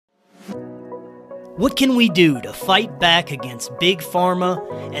What can we do to fight back against Big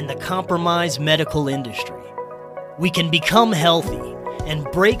Pharma and the compromised medical industry? We can become healthy and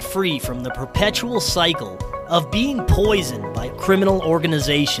break free from the perpetual cycle of being poisoned by criminal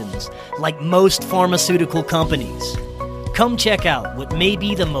organizations like most pharmaceutical companies. Come check out what may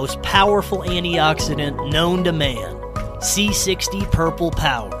be the most powerful antioxidant known to man, C60 Purple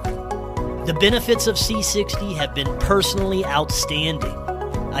Power. The benefits of C60 have been personally outstanding.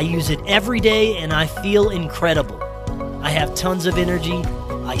 I use it every day and I feel incredible. I have tons of energy,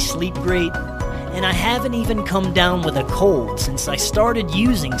 I sleep great, and I haven't even come down with a cold since I started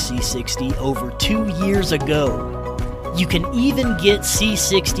using C60 over 2 years ago. You can even get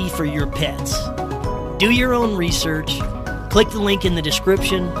C60 for your pets. Do your own research, click the link in the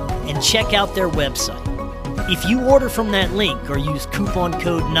description, and check out their website. If you order from that link or use coupon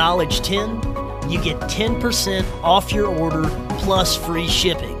code KNOWLEDGE10, you get 10% off your order plus free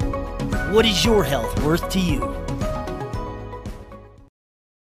shipping. What is your health worth to you?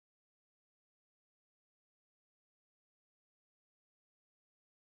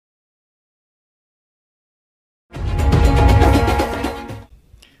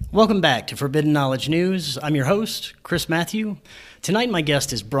 Welcome back to Forbidden Knowledge News. I'm your host, Chris Matthew. Tonight my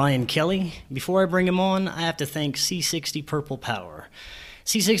guest is Brian Kelly. Before I bring him on, I have to thank C60 Purple Power.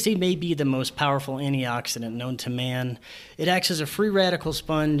 C60 may be the most powerful antioxidant known to man. It acts as a free radical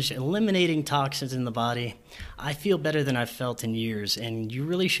sponge, eliminating toxins in the body. I feel better than I've felt in years, and you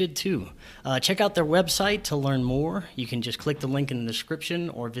really should too. Check out their website to learn more. You can just click the link in the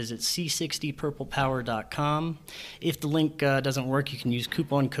description or visit c60purplepower.com. If the link doesn't work, you can use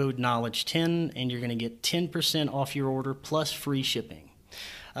coupon code KNOWLEDGE10, and you're going to get 10% off your order plus free shipping.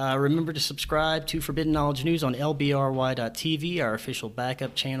 Remember to subscribe to Forbidden Knowledge News on lbry.tv, our official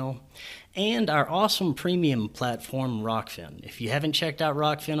backup channel, and our awesome premium platform, Rockfin. If you haven't checked out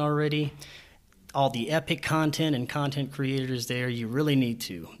Rockfin already, all the epic content and content creators there, you really need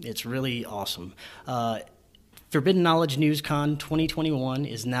to. It's really awesome. Forbidden Knowledge News Con 2021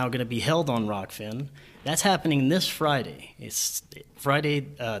 is now going to be held on Rockfin. That's happening this Friday. It's Friday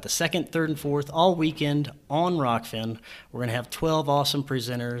the 2nd, 3rd, and 4th, all weekend on Rockfin. We're going to have 12 awesome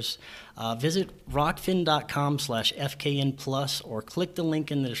presenters. Visit rockfin.com/FKN Plus or click the link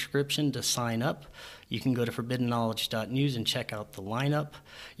in the description to sign up. You can go to forbiddenknowledge.news and check out the lineup.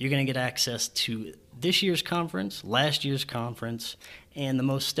 You're going to get access to this year's conference, last year's conference, and the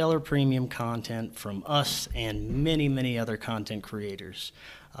most stellar premium content from us and many, many other content creators.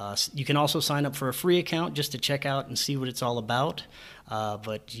 You can also sign up for a free account just to check out and see what it's all about,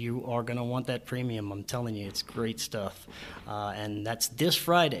 but you are going to want that premium. I'm telling you, it's great stuff, and that's this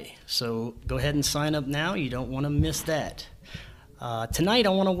Friday, so go ahead and sign up now. You don't want to miss that. Tonight, I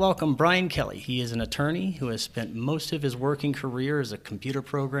want to welcome Brian Kelly. He is an attorney who has spent most of his working career as a computer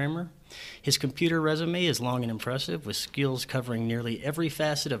programmer. His computer resume is long and impressive, with skills covering nearly every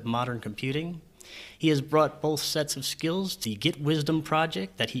facet of modern computing. He has brought both sets of skills to Get Wisdom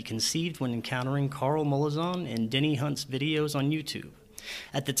project that he conceived when encountering Carl Molazan and Denny Hunt's videos on YouTube.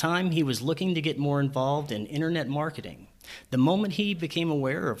 At the time, he was looking to get more involved in internet marketing. The moment he became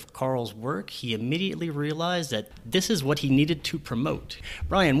aware of Carl's work, he immediately realized that this is what he needed to promote.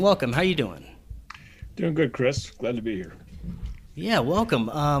 Brian, welcome. How you doing? Doing good, Chris. Glad to be here. Yeah, welcome.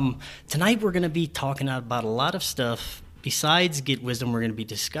 Tonight we're going to be talking about a lot of stuff. Besides Get Wisdom, we're going to be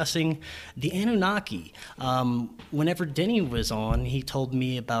discussing the Anunnaki. Whenever Denny was on, he told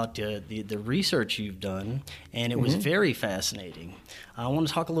me about the research you've done, and it was very fascinating. I want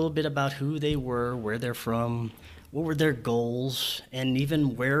to talk a little bit about who they were, where they're from, what were their goals, and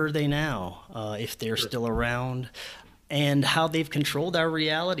even where are they now, if they're still around, and how they've controlled our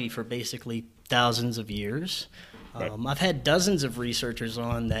reality for basically thousands of years. I've had dozens of researchers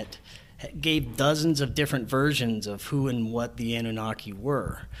on that gave dozens of different versions of who and what the Anunnaki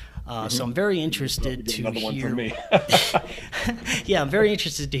were. So I'm very interested to hear. One from me. Yeah, I'm very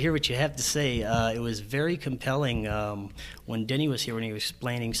interested to hear what you have to say. It was very compelling when Denny was here, when he was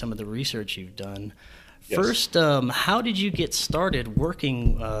explaining some of the research you've done. Yes. First, how did you get started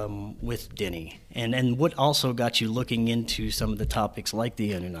working with Denny? And what also got you looking into some of the topics like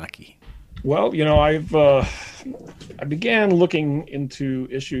the Anunnaki? Well, you know, I began looking into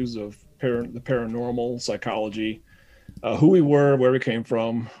issues of the paranormal, psychology, who we were, where we came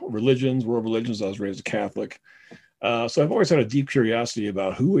from, religions, world religions. I was raised a Catholic. So I've always had a deep curiosity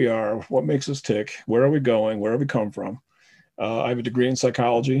about who we are, what makes us tick, where are we going, where have we come from. I have a degree in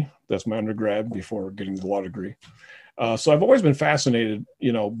psychology. That's my undergrad before getting the law degree. So I've always been fascinated,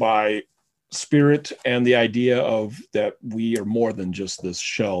 you know, by spirit and the idea of that we are more than just this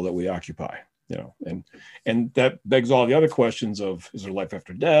shell that we occupy. and that begs all the other questions of, is there life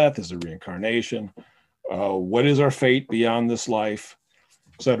after death? Is there reincarnation? What is our fate beyond this life,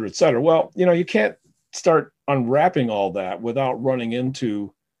 et cetera, et cetera? Well, you can't start unwrapping all that without running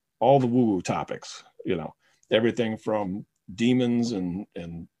into all the woo-woo topics, everything from demons and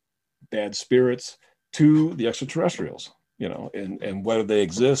bad spirits to the extraterrestrials, and whether they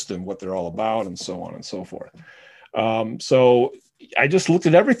exist and what they're all about, and so on and so forth. So I just looked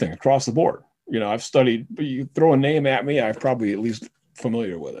at everything across the board. I've studied, you throw a name at me, I'm probably at least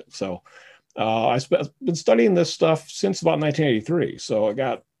familiar with it. So I've been studying this stuff since about 1983. So I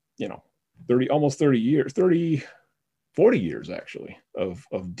got, 40 years actually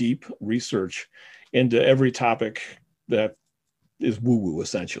of deep research into every topic that is woo-woo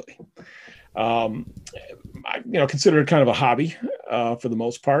essentially. I consider it kind of a hobby for the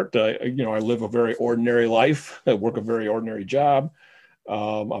most part. I live a very ordinary life. I work a very ordinary job.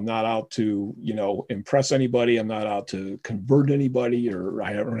 I'm not out to, impress anybody. I'm not out to convert anybody, or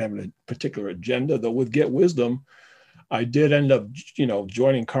I don't have a particular agenda. Though with Get Wisdom, I did end up,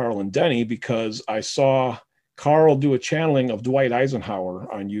 joining Carl and Denny because I saw Carl do a channeling of Dwight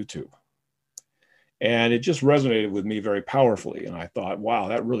Eisenhower on YouTube. And it just resonated with me very powerfully. And I thought, wow,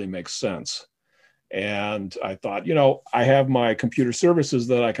 that really makes sense. And I thought, I have my computer services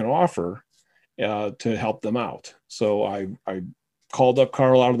that I can offer to help them out. So I called up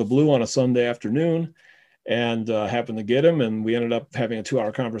Carl out of the blue on a Sunday afternoon and happened to get him. And we ended up having a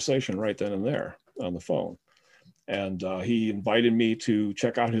 2-hour conversation right then and there on the phone. And he invited me to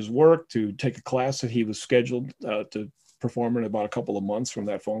check out his work, to take a class that he was scheduled to perform in about a couple of months from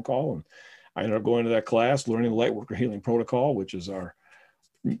that phone call. And I ended up going to that class, learning the Lightworker Healing Protocol, which is our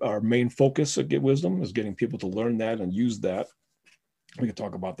main focus at Get Wisdom, is getting people to learn that and use that. We can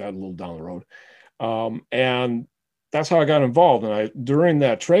talk about that a little down the road. And that's how I got involved. And during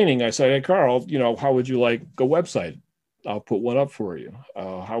that training, I said, hey, Carl, how would you like a website? I'll put one up for you.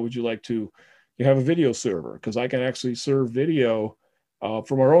 How would you like to have a video server? Because I can actually serve video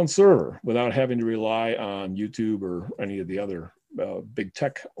from our own server without having to rely on YouTube or any of the other big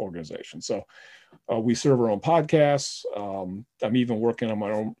tech organizations. So we serve our own podcasts. I'm even working on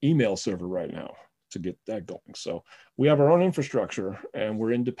my own email server right now to get that going. So we have our own infrastructure and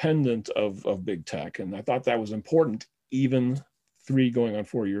we're independent of big tech. And I thought that was important even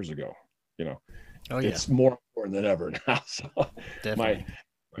 4 years ago. It's more important than ever now. So my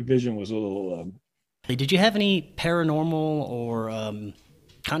vision was a little... Did you have any paranormal or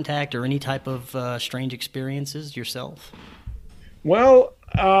contact or any type of strange experiences yourself? Well,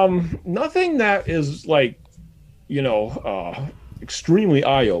 nothing that is like, extremely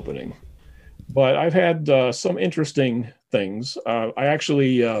eye-opening, but I've had some interesting things. I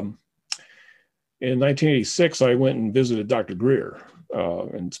actually, in 1986, I went and visited Dr. Greer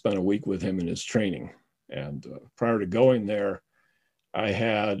and spent a week with him in his training. And prior to going there, I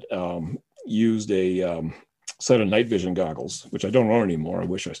had used a set of night vision goggles, which I don't own anymore. I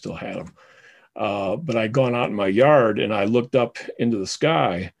wish I still had them. But I'd gone out in my yard and I looked up into the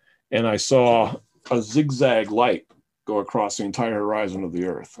sky and I saw a zigzag light go across the entire horizon of the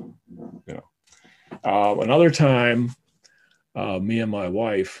earth. Another time, me and my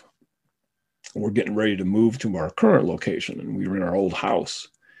wife were getting ready to move to our current location, and we were in our old house.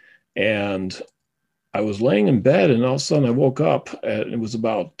 And I was laying in bed, and all of a sudden I woke up, and it was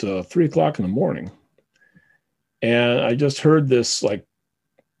about 3 o'clock in the morning. And I just heard this like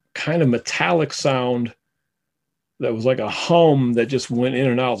kind of metallic sound that was like a hum that just went in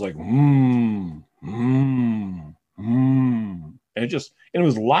and out. It was like, And it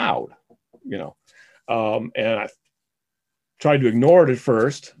was loud, and I tried to ignore it at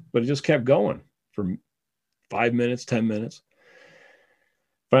first, but it just kept going for 5 minutes, 10 minutes.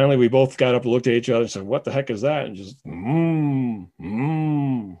 Finally, we both got up and looked at each other and said, what the heck is that? And just going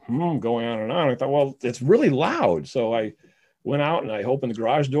on and on. I thought, well, it's really loud. So I went out and I opened the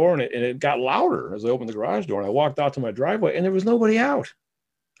garage door, and it got louder as I opened the garage door. And I walked out to my driveway and there was nobody out.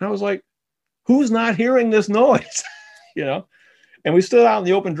 And I was like, who's not hearing this noise? And we stood out in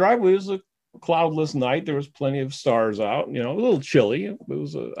the open driveway. It was a cloudless night. There was plenty of stars out, a little chilly. It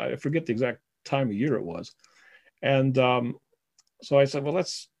was, I forget the exact time of year it was. And so I said, well,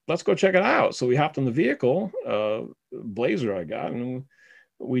 let's go check it out. So we hopped in the vehicle, Blazer I got, and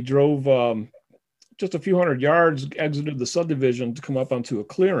we drove just a few hundred yards, exited the subdivision to come up onto a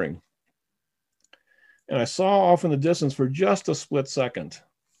clearing. And I saw off in the distance for just a split second,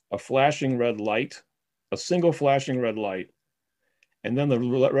 a flashing red light, a single flashing red light. And then the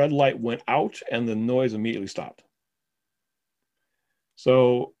red light went out and the noise immediately stopped.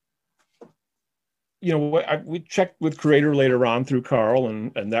 So we checked with Creator later on through Carl,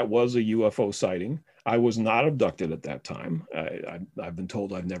 and that was a UFO sighting. I was not abducted at that time. I've been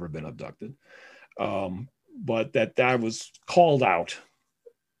told I've never been abducted, but that I was called out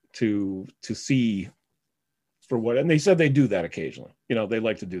to see for what, and they said they do that occasionally. They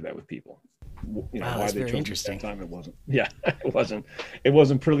like to do that with people. Wow, that's very interesting. At that time, it wasn't. Yeah, it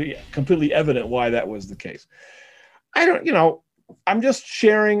wasn't completely evident why that was the case. I don't. I'm just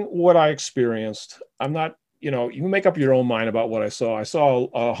sharing what I experienced. I'm not. You make up your own mind about what I saw.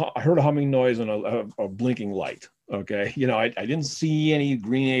 I heard a humming noise and a blinking light. Okay, I didn't see any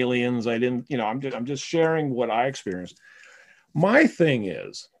green aliens. I didn't. I'm just sharing what I experienced. My thing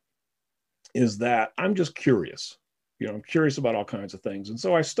is that I'm just curious. I'm curious about all kinds of things. And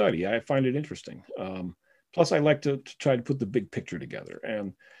so I study. I find it interesting. Plus, I like to try to put the big picture together.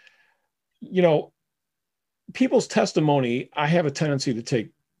 And, people's testimony, I have a tendency to take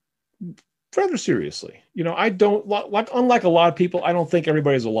rather seriously. I don't, unlike a lot of people, I don't think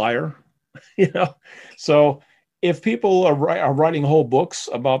everybody's a liar. So if people are writing whole books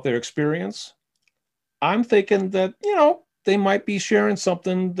about their experience, I'm thinking that, they might be sharing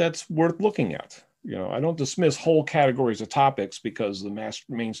something that's worth looking at. I don't dismiss whole categories of topics because the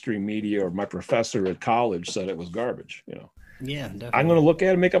mainstream media or my professor at college said it was garbage. Yeah, definitely. I'm going to look at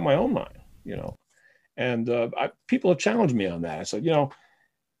it and make up my own mind. And people have challenged me on that. I said,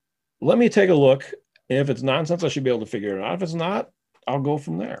 let me take a look. And if it's nonsense, I should be able to figure it out. If it's not, I'll go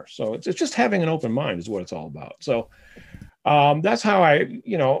from there. So it's just having an open mind is what it's all about. So that's how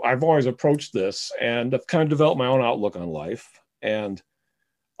I've always approached this, and I've kind of developed my own outlook on life. And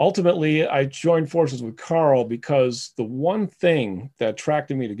ultimately, I joined forces with Carl because the one thing that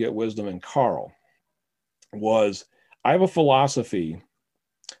attracted me to Get Wisdom and Carl was I have a philosophy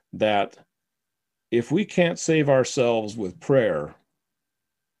that if we can't save ourselves with prayer,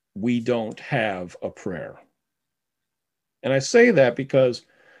 we don't have a prayer. And I say that because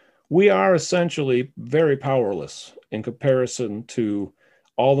we are essentially very powerless in comparison to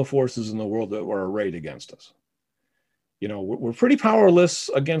all the forces in the world that were arrayed against us. We're pretty powerless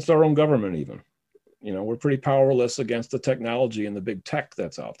against our own government even. We're pretty powerless against the technology and the big tech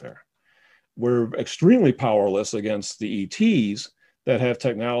that's out there. We're extremely powerless against the ETs that have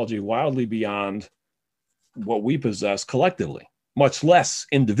technology wildly beyond what we possess collectively, much less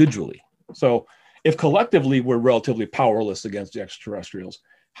individually. So if collectively we're relatively powerless against the extraterrestrials,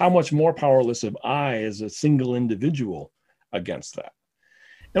 how much more powerless am I as a single individual against that?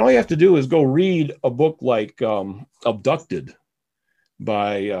 And all you have to do is go read a book like Abducted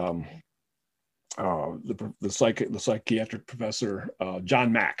by the psychiatric professor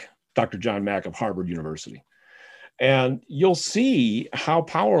John Mack, Dr. John Mack of Harvard University. And you'll see how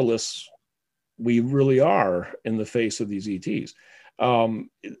powerless we really are in the face of these ETs.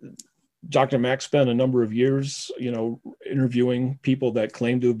 Dr. Mack spent a number of years, interviewing people that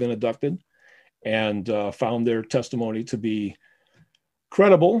claim to have been abducted, and found their testimony to be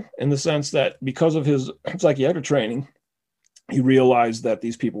credible in the sense that because of his psychiatric training, he realized that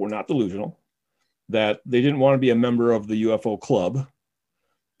these people were not delusional, that they didn't want to be a member of the UFO club.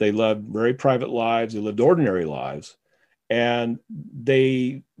 They led very private lives. They lived ordinary lives. And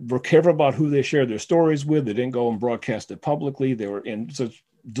they were careful about who they shared their stories with. They didn't go and broadcast it publicly. So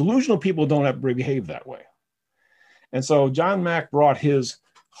delusional people don't have to behave that way. And so John Mack brought his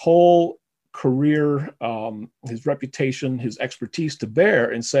whole career, his reputation, his expertise to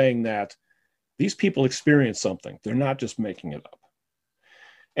bear in saying that these people experience something. They're not just making it up.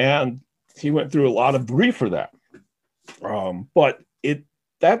 And he went through a lot of grief for that. But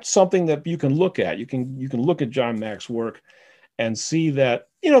that's something that you can look at. You can look at John Mack's work and see that,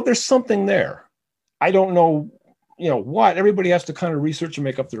 there's something there. I don't know, what. Everybody has to kind of research and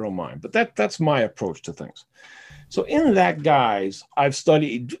make up their own mind. But that's my approach to things. So in that, guys, I've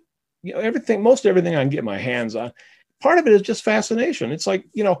studied most everything I can get my hands on. Part of it is just fascination. It's like,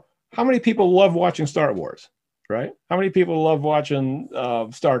 how many people love watching Star Wars, right? How many people love watching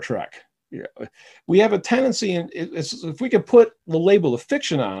Star Trek? Yeah. We have a tendency, if we could put the label of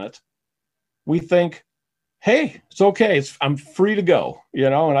fiction on it, we think, hey, it's okay. I'm free to go,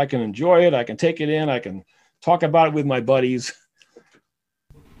 and I can enjoy it. I can take it in. I can talk about it with my buddies.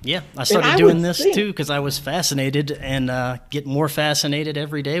 Yeah, I started doing this too because I was fascinated and get more fascinated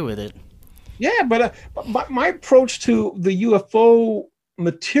every day with it. Yeah, but my approach to the UFO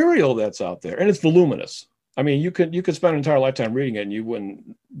material that's out there, and it's voluminous. I mean, you could spend an entire lifetime reading it and you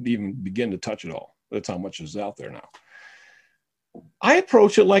wouldn't even begin to touch it all. That's how much is out there now. I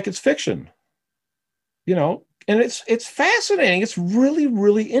approach it like it's fiction, and it's fascinating. It's really,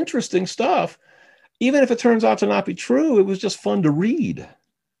 really interesting stuff. Even if it turns out to not be true, it was just fun to read.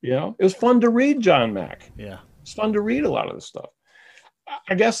 You know, it was fun to read John Mack. Yeah. It's fun to read a lot of this stuff.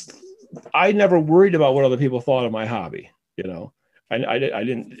 I guess I never worried about what other people thought of my hobby. You know, I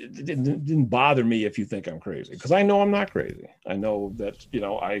didn't, it didn't bother me if you think I'm crazy, because I know I'm not crazy. I know that, you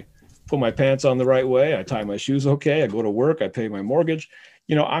know, I put my pants on the right way. I tie my shoes okay. I go to work. I pay my mortgage.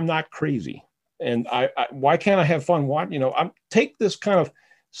 You know, I'm not crazy. And why can't I have fun? What, you know, take a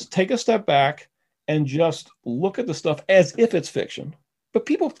step back and just look at the stuff as if it's fiction. But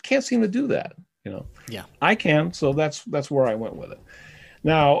people can't seem to do that. You know, Yeah. I can. So that's where I went with it.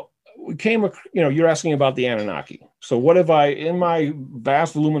 Now, you're asking about the Anunnaki. So what have I, in my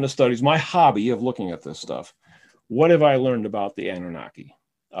vast voluminous studies, my hobby of looking at this stuff, what have I learned about the Anunnaki?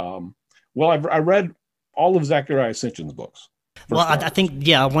 Well, I read all of Zachariah Sitchin's books. Well, I think,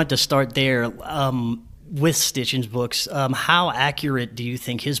 yeah, I want to start there with Stitchin's books. How accurate do you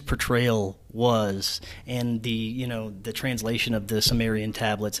think his portrayal was, and the translation of the Sumerian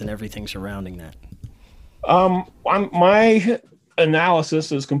tablets and everything surrounding that? My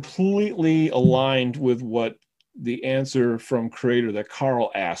analysis is completely aligned with what the answer from Creator that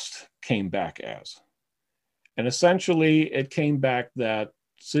Carl asked came back as. And essentially, it came back that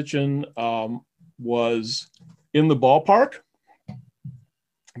Sitchin was in the ballpark,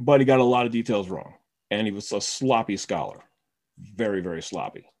 but he got a lot of details wrong. And he was a sloppy scholar, very, very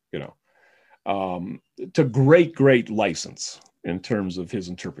sloppy, to great license in terms of his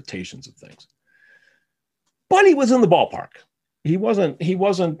interpretations of things. But he was in the ballpark. He wasn't,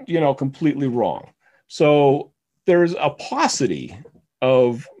 completely wrong. So there's a paucity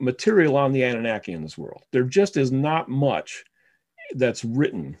of material on the Anunnaki in this world. There just is not much that's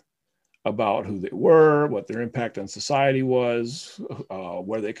written about who they were, what their impact on society was,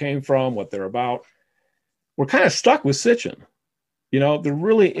 where they came from, what they're about. We're kind of stuck with Sitchin. There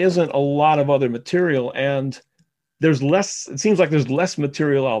really isn't a lot of other material, and it seems like there's less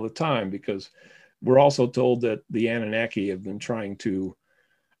material all the time, because we're also told that the Anunnaki have been trying to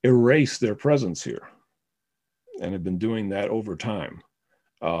erase their presence here, and have been doing that over time,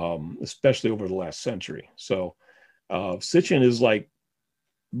 especially over the last century. So Sitchin is like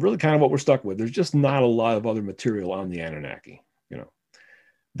really kind of what we're stuck with. There's just not a lot of other material on the Anunnaki.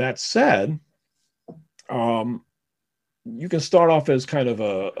 That said, you can start off as kind of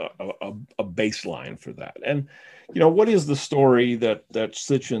a baseline for that. And, what is the story that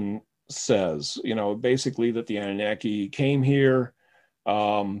Sitchin says? Basically that the Anunnaki came here,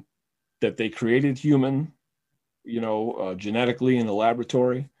 that they created human, genetically in the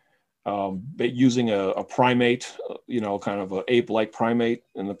laboratory, but using a primate, kind of an ape-like primate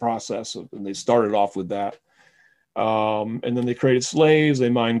in the process. And they started off with that. And then they created slaves, they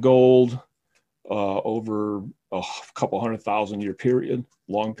mined gold over a couple 100,000 year period,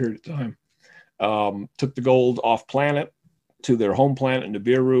 long period of time. Took the gold off planet to their home planet in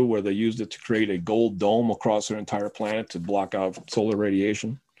Nibiru, where they used it to create a gold dome across their entire planet to block out solar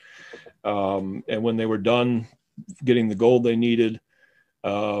radiation. And when they were done getting the gold they needed,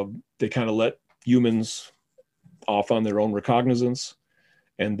 they kind of let humans off on their own recognizance,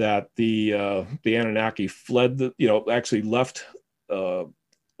 and that the Anunnaki fled, actually left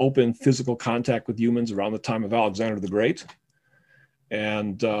open physical contact with humans around the time of Alexander the Great,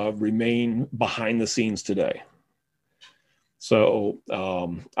 and remain behind the scenes today. So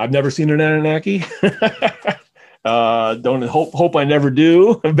I've never seen an Anunnaki. Don't hope I never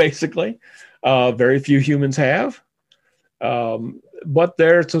do, basically. Very few humans have. But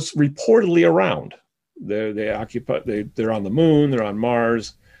they're just reportedly around. They're on the moon, they're on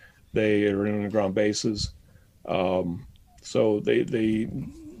Mars, they are in underground bases. So they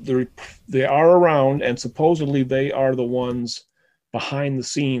are around, and supposedly they are the ones behind the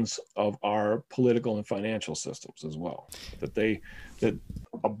scenes of our political and financial systems as well. That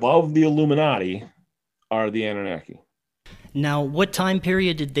above the Illuminati are the Anunnaki. Now, what time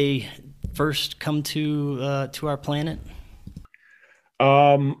period did they first come to our planet?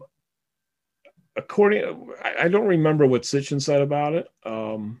 I don't remember what Sitchin said about it.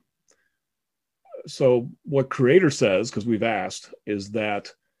 So what Creator says, because we've asked, is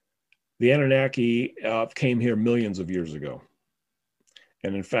that the Anunnaki came here millions of years ago.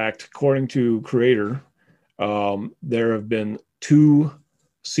 And in fact, according to Creator, there have been 2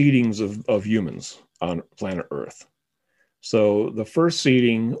 seedings of humans on planet Earth. So the first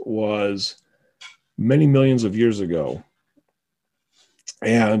seeding was many millions of years ago.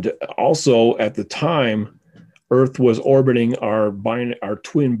 And also at the time, Earth was orbiting our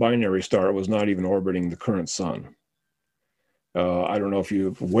twin binary star. It was not even orbiting the current sun. I don't know if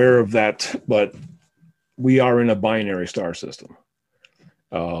you're aware of that, but we are in a binary star system.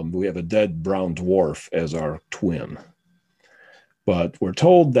 We have a dead brown dwarf as our twin. But we're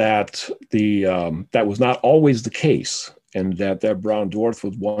told that that was not always the case, and that brown dwarf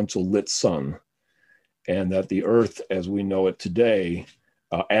was once a lit sun, and that the Earth, as we know it today,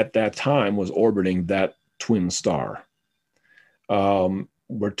 at that time was orbiting that twin star.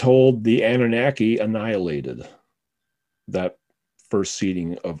 We're told the Anunnaki annihilated that first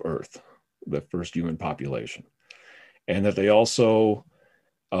seeding of Earth, the first human population, and that they also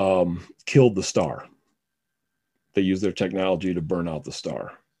killed the star. They used their technology to burn out the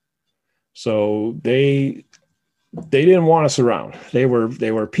star. So they didn't want us around. They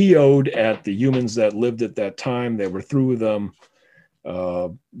were PO'd at the humans that lived at that time. They were through with them.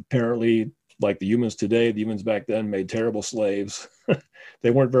 Apparently, like the humans today, the humans back then made terrible slaves.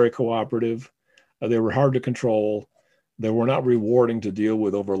 They weren't very cooperative. They were hard to control. They were not rewarding to deal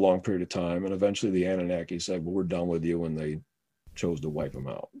with over a long period of time. And eventually the Anunnaki said, well, we're done with you. And they chose to wipe them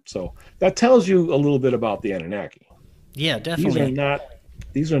out. So that tells you a little bit about the Anunnaki. Yeah, definitely.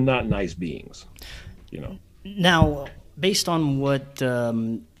 These are not nice beings, you know. Now, based on what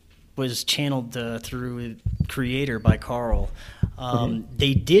was channeled through Creator by Carl,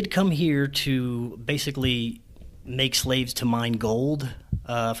 they did come here to basically make slaves to mine gold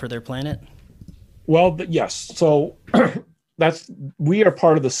for their planet. Well, yes. So we are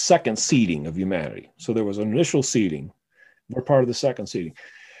part of the second seeding of humanity. So there was an initial seeding. We're part of the second seeding.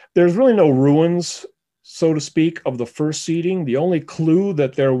 There's really no ruins, so to speak, of the first seeding. The only clue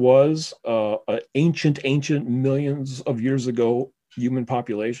that there was an ancient millions of years ago human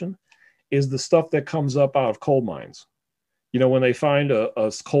population is the stuff that comes up out of coal mines. You know, when they find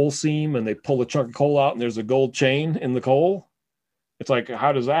a coal seam and they pull a chunk of coal out and there's a gold chain in the coal, it's like,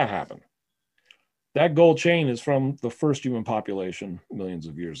 how does that happen? That gold chain is from the first human population millions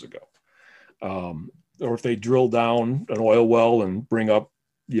of years ago. Or if they drill down an oil well and bring up,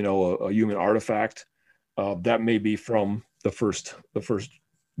 you know, a human artifact, that may be from the first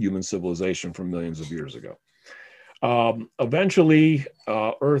human civilization from millions of years ago. Eventually,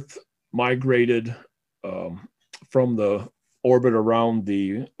 Earth migrated from the orbit around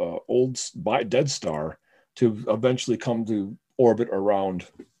the old dead star to eventually come to orbit around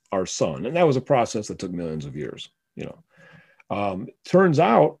our sun. And that was a process that took millions of years, you know. Turns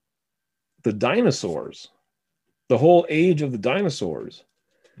out the dinosaurs, the whole age of the dinosaurs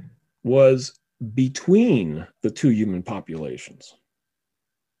was between the two human populations,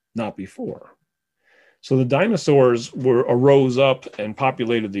 not before. So the dinosaurs arose up and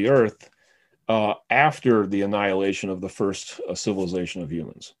populated the Earth after the annihilation of the first civilization of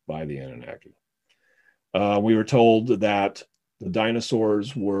humans by the Anunnaki. We were told that the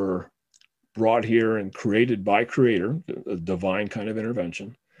dinosaurs were brought here and created by Creator, a divine kind of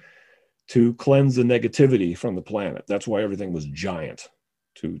intervention, to cleanse the negativity from the planet. That's why everything was giant,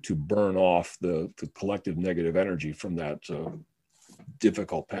 to burn off the collective negative energy from that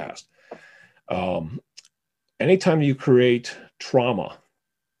difficult past. Anytime you create trauma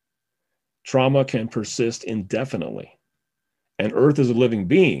can persist indefinitely. And Earth is a living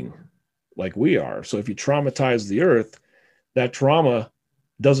being like we are. So if you traumatize the Earth, that trauma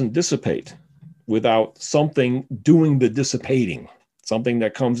doesn't dissipate without something doing the dissipating, something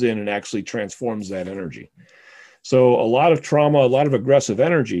that comes in and actually transforms that energy. So a lot of trauma, a lot of aggressive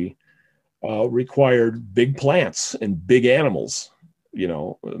energy required big plants and big animals, you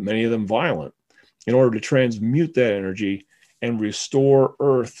know, many of them violent, in order to transmute that energy and restore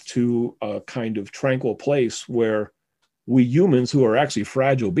Earth to a kind of tranquil place where we humans, who are actually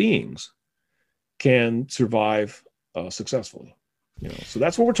fragile beings, can survive successfully. You know, so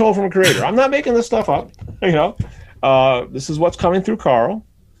that's what we're told from a Creator. I'm not making this stuff up. You know, this is what's coming through Carl.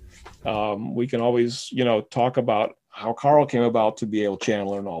 We can always, you know, talk about how Carl came about to be able to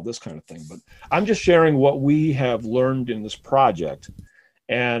channel and all this kind of thing. But I'm just sharing what we have learned in this project.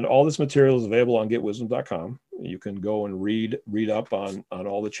 And all this material is available on getwisdom.com. You can go and read up on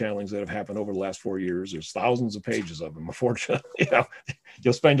all the channelings that have happened over the last 4 years. There's thousands of pages of them. Unfortunately, you know,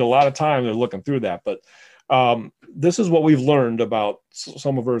 you'll spend a lot of time there looking through that. But this is what we've learned about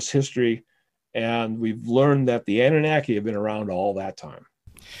some of Earth's history. And we've learned that the Anunnaki have been around all that time.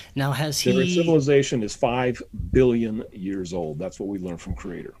 Now, their civilization is 5 billion years old. That's what we learned from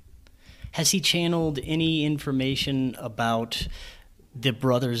Creator. Has he channeled any information about the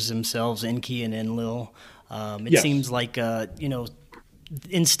brothers themselves, Enki and Enlil? Yes. Seems like, you know,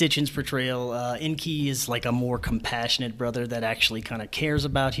 in Stitchin's portrayal, Enki is like a more compassionate brother that actually kind of cares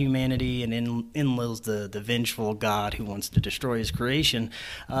about humanity, and Enlil's the vengeful god who wants to destroy his creation.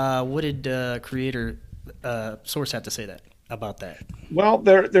 What did Creator source have to say about that? Well,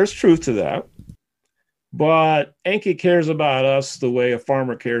 there's truth to that. But Enki cares about us the way a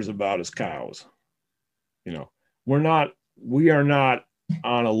farmer cares about his cows. You know, we're not we are not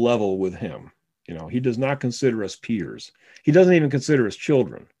on a level with him. You know, he does not consider us peers. He doesn't even consider us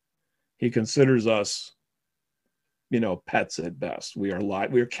children. He considers us, you know, pets at best. We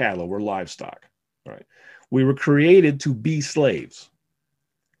are cattle, we're livestock, right? We were created to be slaves.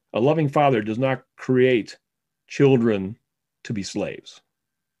 A loving father does not create children to be slaves.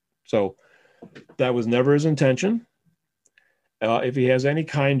 So that was never his intention. If he has any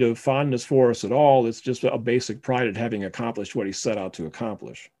kind of fondness for us at all, it's just a basic pride at having accomplished what he set out to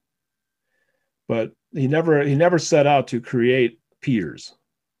accomplish. But he never set out to create peers.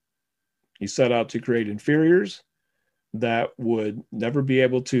 He set out to create inferiors that would never be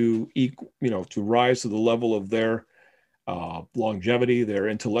able to to rise to the level of their longevity, their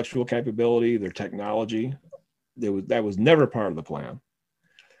intellectual capability, their technology. That was never part of the plan.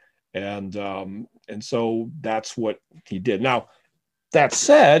 And so that's what he did. Now, that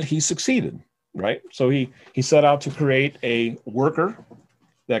said, he succeeded, right? So he set out to create a worker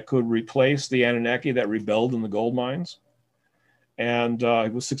that could replace the Anunnaki that rebelled in the gold mines, and he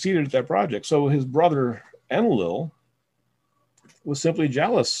was succeeded at that project. So his brother Enlil was simply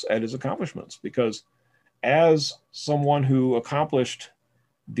jealous at his accomplishments, because as someone who accomplished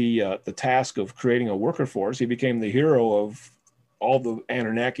the task of creating a worker force, he became the hero of all the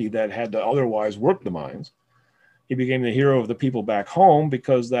Anunnaki that had to otherwise work the mines. He became the hero of the people back home,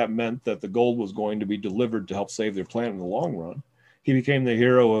 because that meant that the gold was going to be delivered to help save their planet in the long run. He became the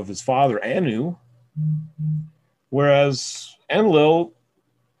hero of his father, Anu, whereas Enlil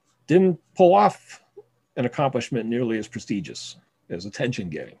didn't pull off an accomplishment nearly as prestigious, as attention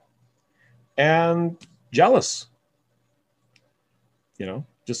getting, and jealous. You know,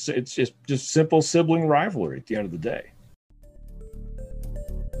 it's just simple sibling rivalry at the end of the day.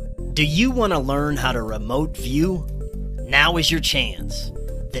 Do you want to learn how to remote view? Now is your chance.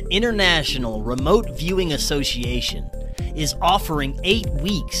 The International Remote Viewing Association is offering 8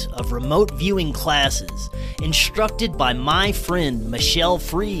 weeks of remote viewing classes instructed by my friend Michelle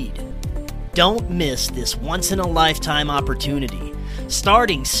Freed. Don't miss this once-in-a-lifetime opportunity,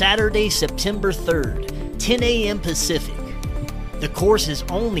 starting Saturday, September 3rd, 10 a.m. Pacific. The course is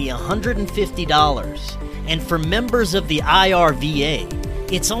only $150, and for members of the IRVA,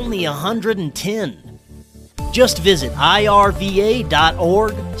 it's only $110. Just visit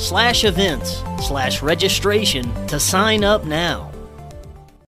irva.org/events/registration to sign up now.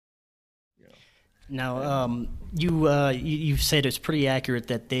 Now, you said it's pretty accurate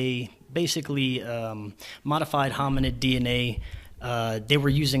that they basically modified hominid DNA. They were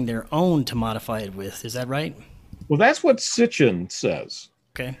using their own to modify it with. Is that right? Well, that's what Sitchin says.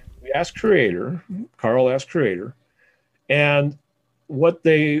 Okay. Carl asked Creator, and what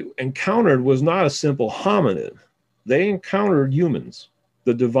they encountered was not a simple hominid. They encountered humans,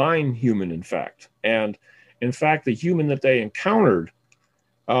 the divine human, in fact. And in fact, the human that they encountered,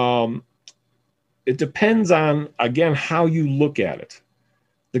 it depends on, again, how you look at it.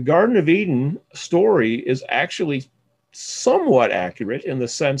 The Garden of Eden story is actually somewhat accurate in the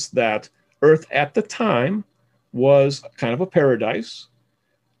sense that Earth at the time was kind of a paradise.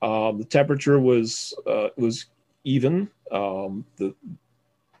 The temperature was even. There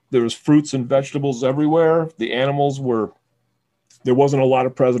was fruits and vegetables everywhere. The animals there wasn't a lot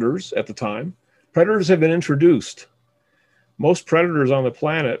of predators at the time. Predators have been introduced. Most predators on the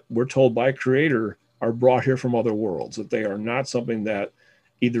planet, we're told by Creator, are brought here from other worlds, that they are not something that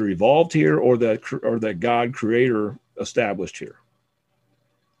either evolved here or that God Creator established here.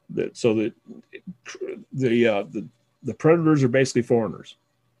 The predators are basically foreigners.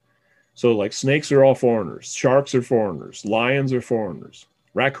 So like snakes are all foreigners, sharks are foreigners, lions are foreigners,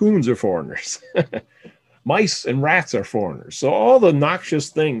 raccoons are foreigners, mice and rats are foreigners. So all the noxious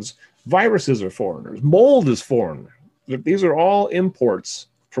things, viruses are foreigners, mold is foreign. These are all imports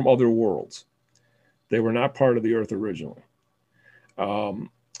from other worlds. They were not part of the Earth originally, and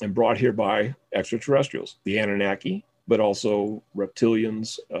brought here by extraterrestrials, the Anunnaki, but also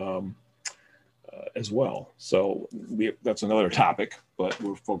reptilians as well. So that's another topic, but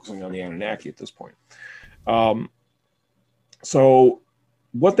we're focusing on the Anunnaki at this point. So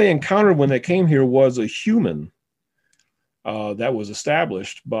what they encountered when they came here was a human that was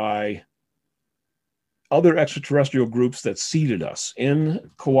established by other extraterrestrial groups that seeded us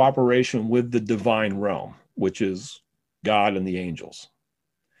in cooperation with the divine realm, which is God and the angels.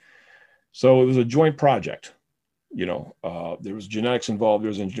 So it was a joint project. There was genetics involved, there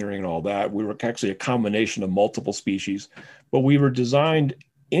was engineering and all that. We were actually a combination of multiple species, but we were designed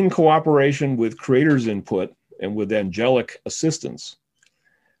in cooperation with Creator's input and with angelic assistance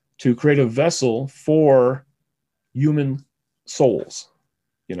to create a vessel for human souls,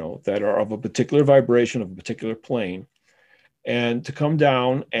 that are of a particular vibration, of a particular plane, and to come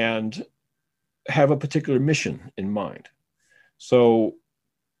down and have a particular mission in mind. So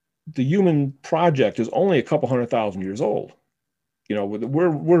the human project is only a couple 100,000 years old. You know,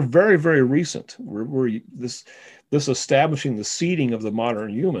 we're very, very recent. We're this establishing the seeding of the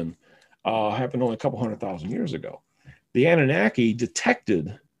modern human happened only a couple 100,000 years ago. The Anunnaki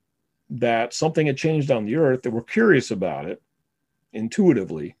detected that something had changed on the earth. They were curious about it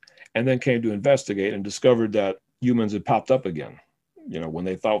intuitively, and then came to investigate and discovered that humans had popped up again, you know, when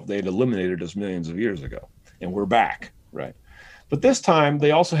they thought they'd eliminated us millions of years ago, and we're back, right? But this time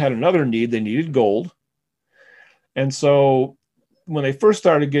they also had another need. They needed gold. And so when they first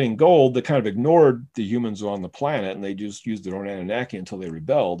started getting gold, they kind of ignored the humans on the planet, and they just used their own Anunnaki until they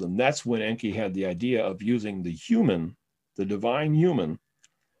rebelled. And that's when Enki had the idea of using the human, the divine human,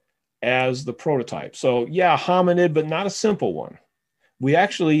 as the prototype. So yeah, hominid, but not a simple one. We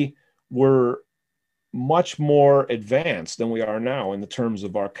actually were much more advanced than we are now in the terms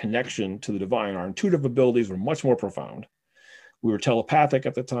of our connection to the divine. Our intuitive abilities were much more profound. We were telepathic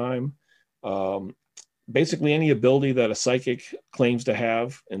at the time. Basically any ability that a psychic claims to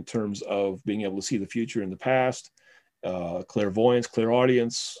have in terms of being able to see the future and the past, clairvoyance,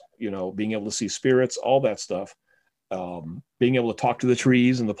 clairaudience, you know, being able to see spirits, all that stuff, being able to talk to the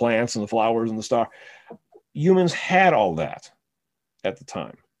trees and the plants and the flowers and the stars. Humans had all that at the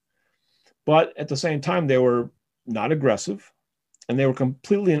time. But at the same time, they were not aggressive, and they were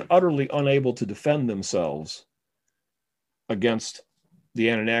completely and utterly unable to defend themselves against the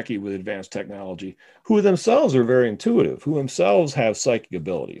Anunnaki with advanced technology, who themselves are very intuitive, who themselves have psychic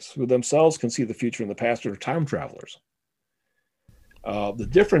abilities, who themselves can see the future and the past, are time travelers. The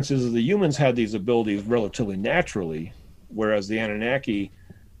difference is the humans had these abilities relatively naturally, whereas the Anunnaki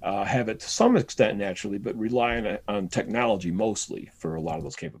have it to some extent naturally, but rely on technology mostly for a lot of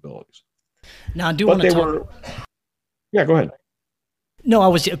those capabilities. Now, I do want to talk. Yeah, go ahead. No, I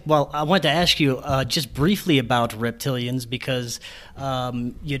wanted to ask you just briefly about reptilians, because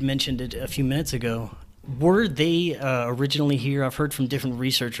you had mentioned it a few minutes ago. Were they originally here? I've heard from different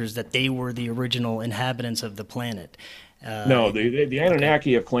researchers that they were the original inhabitants of the planet. No, the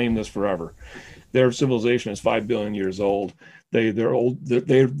Anunnaki have claimed this forever. Their civilization is 5 billion years old. They're old.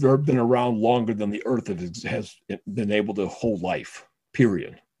 They've been around longer than the Earth has been able to hold life.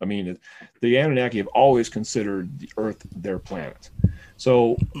 Period. I mean, the Anunnaki have always considered the Earth their planet.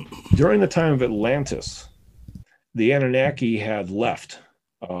 So during the time of Atlantis, the Anunnaki had left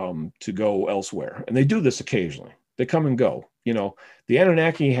to go elsewhere. And they do this occasionally. They come and go. You know, the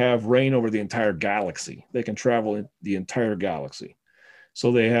Anunnaki have reign over the entire galaxy. They can travel in the entire galaxy.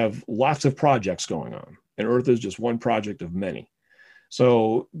 So they have lots of projects going on. And Earth is just one project of many.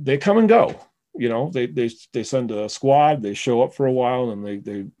 So they come and go. You know, they send a squad, they show up for a while, and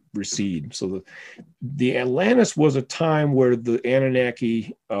they recede. So the Atlantis was a time where the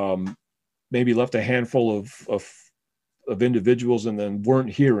Anunnaki maybe left a handful of individuals and then weren't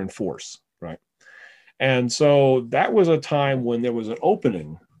here in force, right? And so that was a time when there was an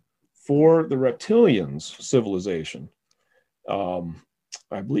opening for the reptilians' civilization.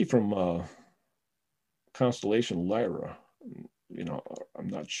 I believe from constellation Lyra. You know, I'm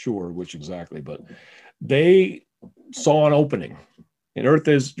not sure which exactly, but they saw an opening. And Earth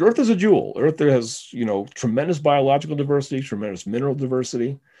is a jewel. Earth has, you know, tremendous biological diversity, tremendous mineral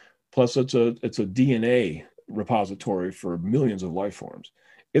diversity. Plus, it's a DNA repository for millions of life forms.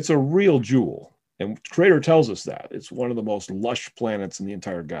 It's a real jewel, and Creator tells us that it's one of the most lush planets in the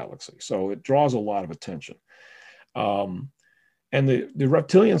entire galaxy. So it draws a lot of attention. And the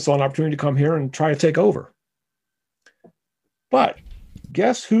reptilians saw an opportunity to come here and try to take over. But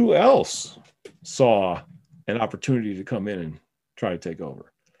guess who else saw an opportunity to come in and try to take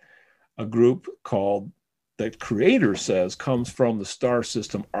over? A group called, that Creator says comes from the star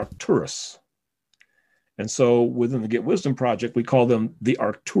system Arcturus. And so within the Get Wisdom Project, we call them the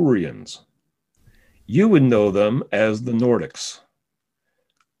Arcturians. You would know them as the Nordics,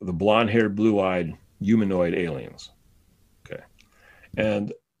 the blonde-haired, blue-eyed humanoid aliens. Okay.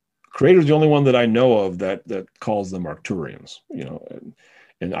 And Creator's the only one that I know of that calls them Arcturians, you know,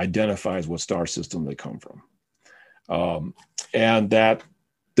 and identifies what star system they come from. And that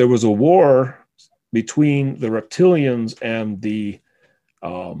there was a war between the reptilians and the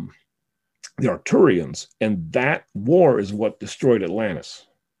Arcturians, and that war is what destroyed Atlantis.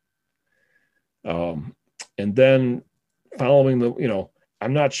 And then following the, you know,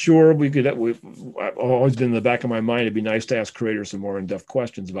 I'm not sure I've always been in the back of my mind, it'd be nice to ask Creator some more in-depth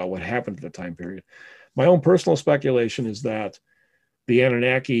questions about what happened at the time period. My own personal speculation is that the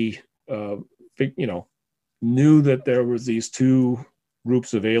Anunnaki, you know, knew that there was these two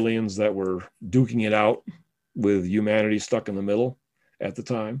groups of aliens that were duking it out with humanity stuck in the middle at the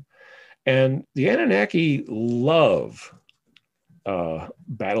time. And the Anunnaki love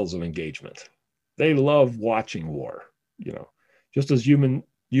battles of engagement. They love watching war, just as humans,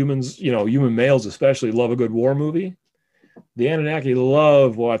 human males especially love a good war movie. The Anunnaki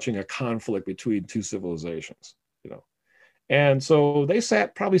love watching a conflict between two civilizations, And so they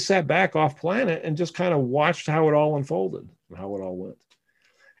probably sat back off planet and just kind of watched how it all unfolded and how it all went.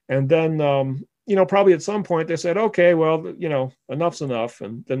 And then, probably at some point they said, okay, well, enough's enough.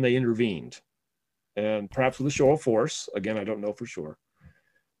 And then they intervened, and perhaps with a show of force. Again, I don't know for sure.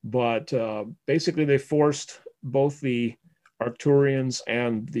 But basically they forced both the Arcturians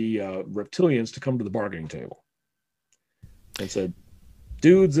and the reptilians to come to the bargaining table and said,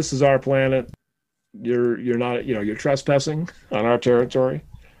 dudes, this is our planet. You're not, you're trespassing on our territory.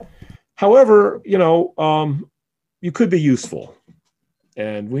 However, you could be useful,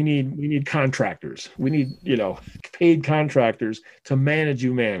 and we need contractors. We need, paid contractors to manage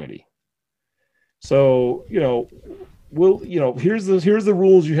humanity. So, here's the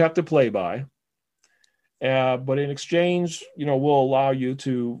rules you have to play by. But in exchange, we'll allow you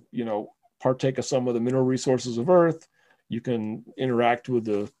to, partake of some of the mineral resources of Earth. You can interact with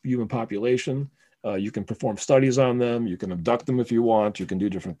the human population. You can perform studies on them. You can abduct them if you want. You can do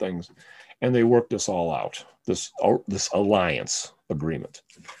different things. And they work this all out, this alliance agreement.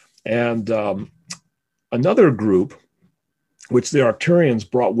 And another group, which the Arcturians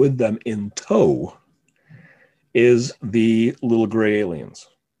brought with them in tow, is the little gray aliens,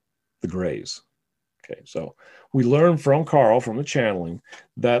 the grays. Okay, so we learned from Carl, from the channeling,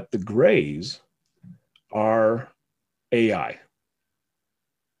 that the grays are AI.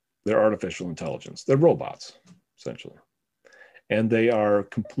 They're artificial intelligence. They're robots, essentially. And they are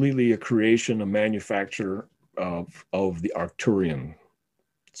completely a creation, a manufacture of the Arcturian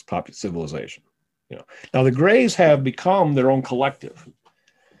civilization. Now the Greys have become their own collective,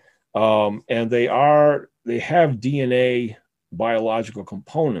 and they have DNA biological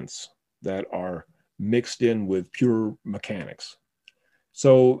components that are mixed in with pure mechanics.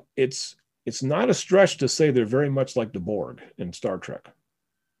 So it's not a stretch to say they're very much like the Borg in Star Trek.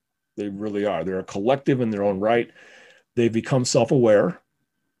 They really are. They're a collective in their own right. They've become self-aware.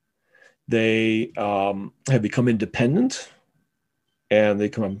 They have become independent, and they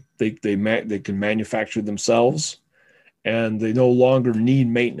can manufacture themselves, and they no longer need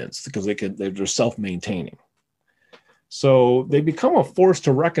maintenance because they're self-maintaining. So they become a force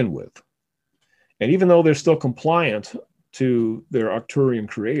to reckon with. And even though they're still compliant to their Arcturian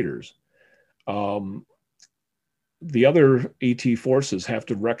creators, the other ET forces have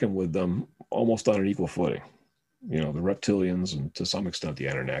to reckon with them almost on an equal footing. The reptilians and to some extent the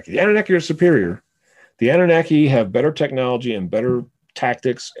Anunnaki. The Anunnaki are superior. The Anunnaki have better technology and better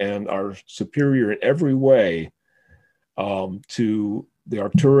tactics and are superior in every way to the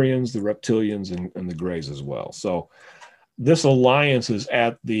Arcturians, the reptilians, and the Greys as well. So this alliance is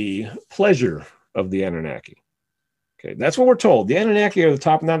at the pleasure of the Anunnaki. Okay, that's what we're told. The Anunnaki are the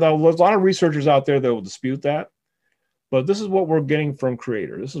top. Now, there's a lot of researchers out there that will dispute that, but this is what we're getting from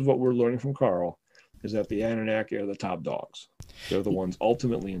Creator. This is what we're learning from Carl, is that the Anunnaki are the top dogs. They're the ones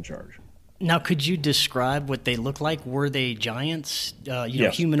ultimately in charge. Now, could you describe what they look like? Were they giants?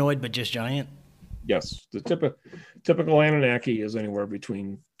 Yes. Humanoid, but just giant? Yes. The typical Anunnaki is anywhere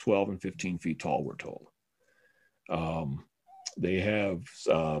between 12 and 15 feet tall, we're told. They have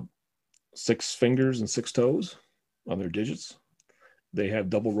 6 fingers and 6 toes on their digits. They have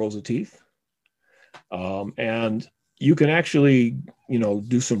double rows of teeth. And you can actually,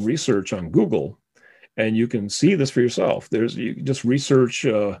 do some research on Google, and you can see this for yourself. You can just research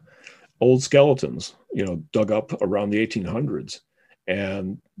old skeletons, dug up around the 1800s.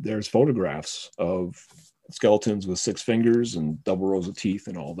 And there's photographs of skeletons with 6 fingers and double rows of teeth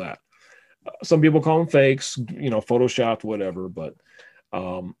and all that. Some people call them fakes, photoshopped, whatever. But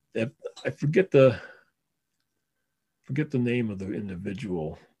I forget the name of the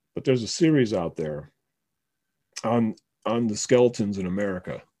individual. But there's a series out there on the skeletons in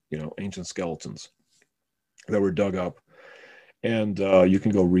America, ancient skeletons that were dug up. And you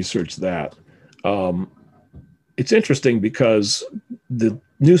can go research that. It's interesting because the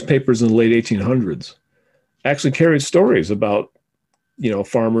newspapers in the late 1800s actually carried stories about,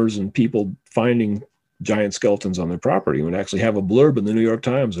 farmers and people finding giant skeletons on their property. And would actually have a blurb in the New York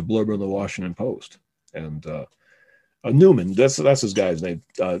Times, a blurb in the Washington Post. And Newman, that's his guy's name.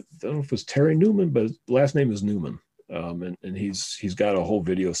 I don't know if it was Terry Newman, but his last name is Newman. And he's got a whole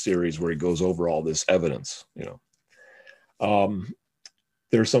video series where he goes over all this evidence,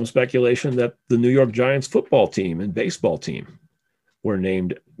 There's some speculation that the New York Giants football team and baseball team were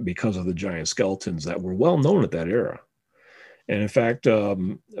named because of the giant skeletons that were well known at that era. And in fact,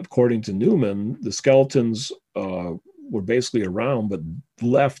 according to Newman, the skeletons were basically around, but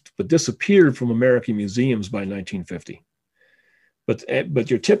disappeared from American museums by 1950. But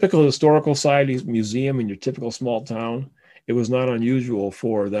your typical historical society museum in your typical small town, it was not unusual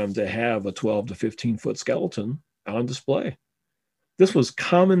for them to have a 12 to 15 foot skeleton on display. This was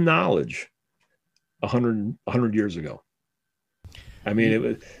common knowledge 100 years ago. I mean, it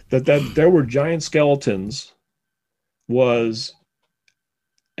was, that there were giant skeletons was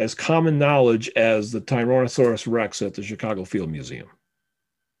as common knowledge as the Tyrannosaurus Rex at the Chicago Field Museum.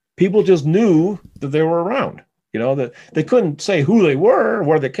 People just knew that they were around, that they couldn't say who they were or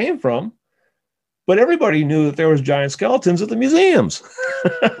where they came from, but everybody knew that there was giant skeletons at the museums.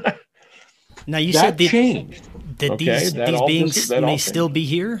 Now you that said changed. That these beings may still be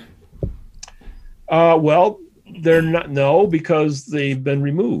here? Well, they're not, no, because they've been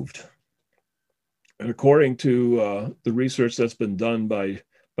removed. And according to the research that's been done by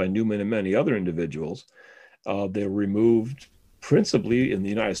Newman and many other individuals, they're removed principally in the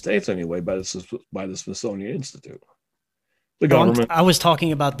United States anyway by the Smithsonian Institute. The government. I was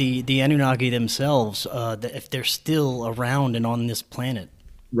talking about the Anunnaki themselves, if they're still around and on this planet.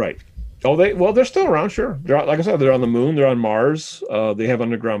 Right. Oh, they're still around, sure. They're, like I said, they're on the moon, they're on Mars, they have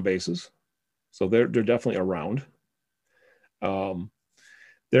underground bases. So they're definitely around.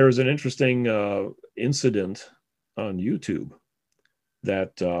 There is an interesting incident on YouTube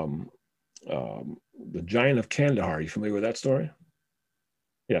that the Giant of Kandahar. Are you familiar with that story?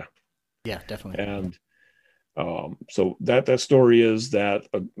 Yeah. Yeah, definitely. And so that story is that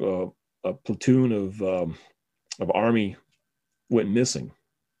a platoon of Army went missing,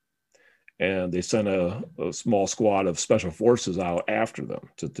 and they sent a small squad of special forces out after them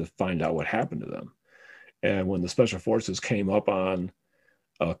to find out what happened to them. And when the special forces came up on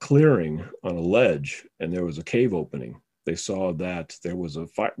a clearing on a ledge and there was a cave opening, they saw that there was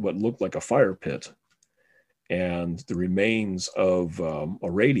what looked like a fire pit and the remains of a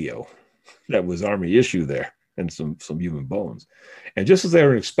radio that was Army issue there and some human bones. And just as they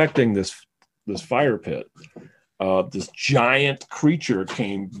were expecting this fire pit, this giant creature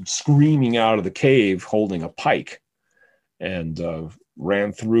came screaming out of the cave holding a pike and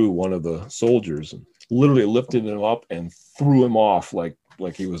ran through one of the soldiers and literally lifted him up and threw him off like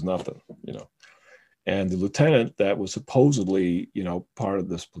he was nothing, And the lieutenant that was supposedly, part of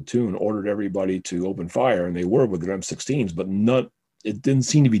this platoon ordered everybody to open fire, and they were with their M16s, but it didn't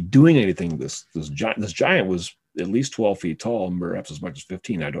seem to be doing anything. This giant was at least 12 feet tall, and perhaps as much as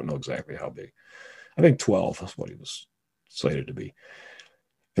 15. I don't know exactly how big. I think 12 is what he was slated to be.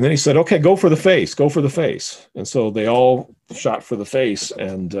 And then he said, okay, go for the face, go for the face. And so they all shot for the face,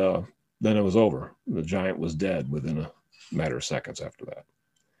 and then it was over. The giant was dead within a matter of seconds after that.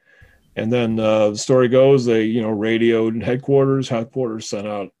 And then the story goes, they, radioed headquarters. Headquarters sent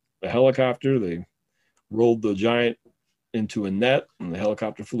out a helicopter. They rolled the giant into a net, and the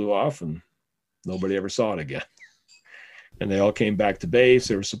helicopter flew off, and nobody ever saw it again. And they all came back to base.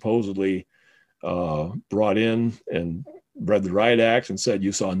 They were supposedly brought in and read the riot act and said,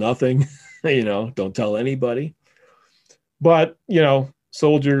 you saw nothing, don't tell anybody. But,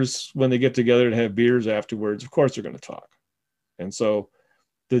 soldiers, when they get together and have beers afterwards, of course they're going to talk. And so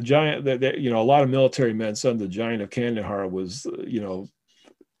the giant, a lot of military men said the Giant of Kandahar was,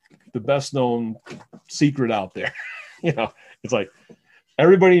 the best known secret out there. It's like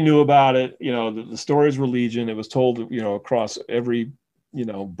everybody knew about it. The stories were legion. It was told, across every,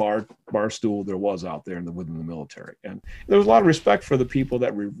 bar stool there was out there within the military. And there was a lot of respect for the people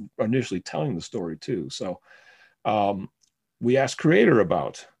that were initially telling the story too. So we asked Creator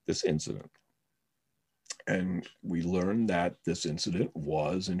about this incident. And we learned that this incident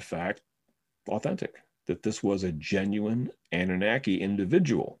was, in fact, authentic, that this was a genuine Anunnaki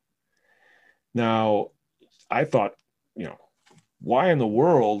individual. Now, I thought, why in the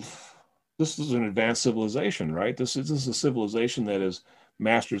world? This is an advanced civilization, right? This is a civilization that has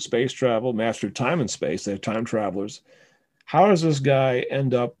mastered space travel, mastered time and space. They're time travelers. How does this guy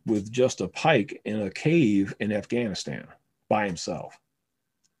end up with just a pike in a cave in Afghanistan by himself?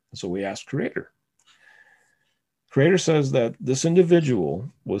 And so we asked Creator. Creator says that this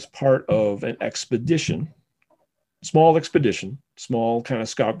individual was part of an expedition, small kind of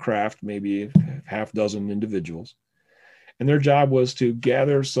scout craft, maybe half dozen individuals. And their job was to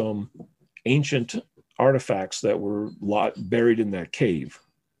gather some ancient artifacts that were buried in that cave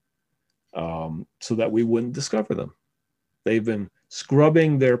so that we wouldn't discover them. They've been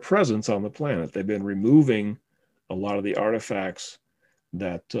scrubbing their presence on the planet. They've been removing a lot of the artifacts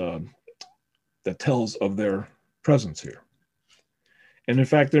that tells of their presence here. And in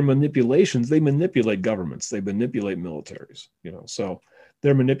fact, their manipulations, they manipulate governments, they manipulate militaries, so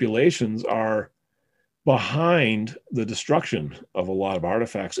their manipulations are behind the destruction of a lot of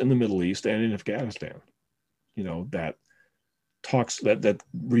artifacts in the Middle East and in Afghanistan, that that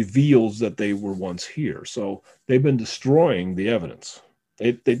reveals that they were once here. So they've been destroying the evidence.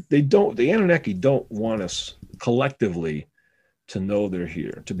 The Anunnaki don't want us collectively to know they're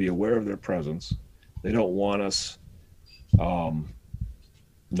here, to be aware of their presence. They don't want us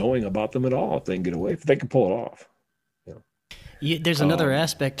knowing about them at all. If they can get away, if they can pull it off. There's another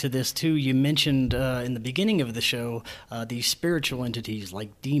aspect to this too. You mentioned in the beginning of the show these spiritual entities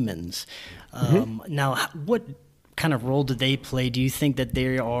like demons. Now, what kind of role do they play? Do you think that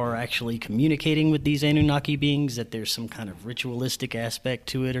they are actually communicating with these Anunnaki beings, that there's some kind of ritualistic aspect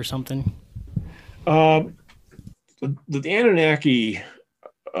to it or something? The Anunnaki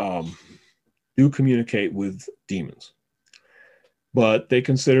do communicate with demons, but they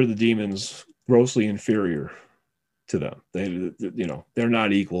consider the demons grossly inferior to them. They're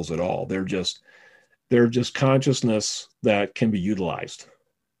not equals at all. They're just consciousness that can be utilized.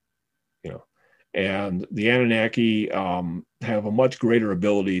 And the Anunnaki have a much greater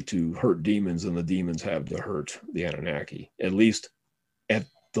ability to hurt demons than the demons have to hurt the Anunnaki, at least at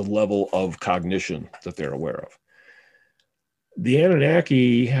the level of cognition that they're aware of. The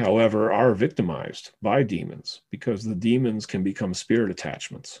Anunnaki, however, are victimized by demons because the demons can become spirit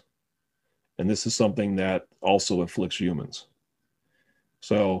attachments. And this is something that also afflicts humans.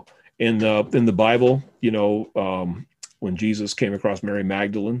 So in the Bible, when Jesus came across Mary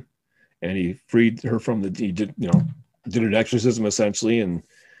Magdalene and he freed her from he did an exorcism essentially and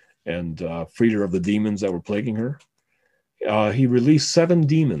freed her of the demons that were plaguing her. He released 7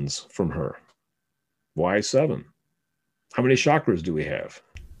 demons from her. Why 7? How many chakras do we have?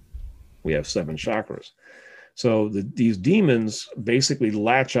 We have 7 chakras. So these demons basically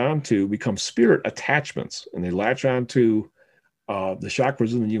become spirit attachments, and they latch onto the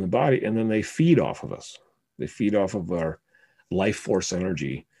chakras in the human body, and then they feed off of us. They feed off of our life force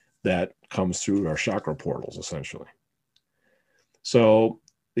energy that comes through our chakra portals, essentially. So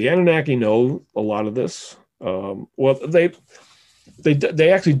the Anunnaki know a lot of this. They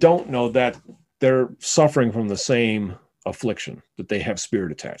actually don't know that they're suffering from the same affliction, that they have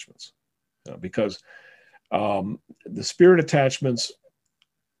spirit attachments, because the spirit attachments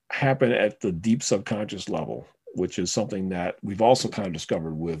happen at the deep subconscious level, which is something that we've also kind of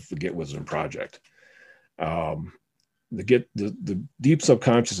discovered with the Get Wisdom Project. The deep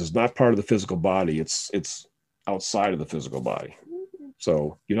subconscious is not part of the physical body. It's outside of the physical body.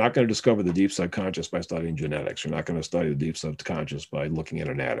 So you're not going to discover the deep subconscious by studying genetics. You're not going to study the deep subconscious by looking at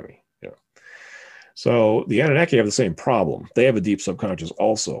anatomy. So the Anunnaki have the same problem. They have a deep subconscious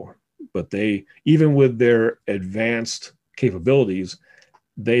also, but they, even with their advanced capabilities,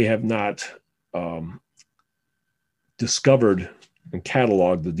 they have not discovered and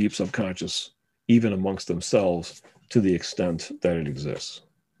cataloged the deep subconscious even amongst themselves to the extent that it exists.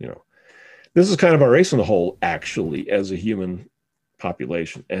 This is kind of our race in the hole, actually, as a human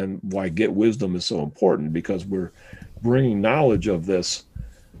population, and why Get Wisdom is so important, because we're bringing knowledge of this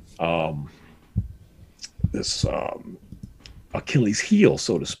Achilles heel,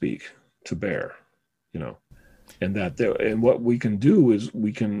 so to speak, to bear, and what we can do is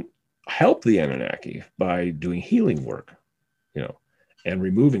we can help the Anunnaki by doing healing work, and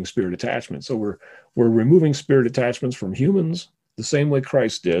removing spirit attachments. So we're removing spirit attachments from humans the same way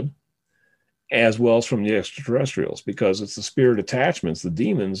Christ did, as well as from the extraterrestrials, because it's the spirit attachments, the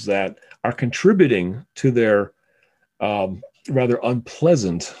demons, that are contributing to their rather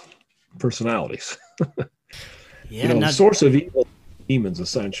unpleasant personalities. The source of evil, demons,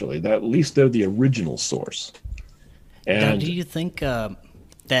 essentially. That at least they're the original source. And now, do you think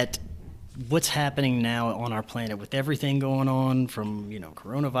that what's happening now on our planet, with everything going on from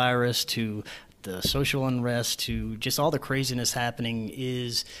coronavirus to the social unrest to just all the craziness happening,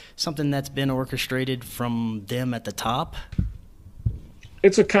 is something that's been orchestrated from them at the top?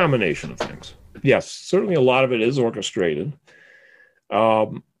 It's a combination of things. Yes, certainly a lot of it is orchestrated,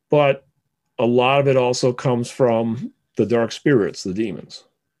 but a lot of it also comes from the dark spirits, the demons.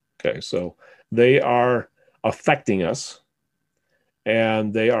 Okay, so they are affecting us,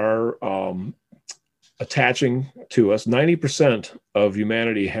 and they are attaching to us. 90% of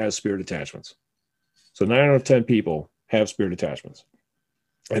humanity has spirit attachments. So 9 out of 10 people have spirit attachments,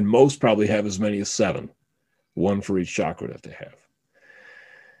 and most probably have as many as 7, 1 for each chakra that they have.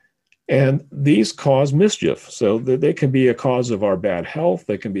 And these cause mischief. So they can be a cause of our bad health.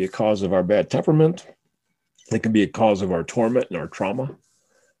 They can be a cause of our bad temperament. They can be a cause of our torment and our trauma.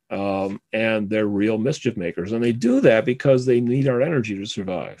 And they're real mischief makers. And they do that because they need our energy to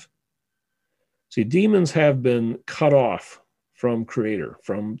survive. See, demons have been cut off from Creator,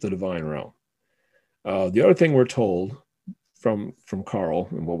 from the divine realm. The other thing we're told from Carl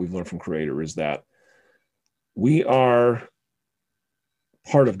and what we've learned from Creator is that we are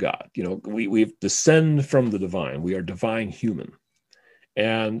part of God. You know, we've descend from the divine. We are divine human.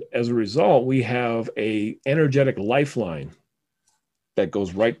 And as a result, we have a energetic lifeline that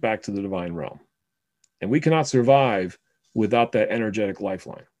goes right back to the divine realm. And we cannot survive without that energetic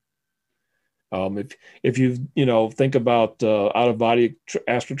lifeline. If you think about out of body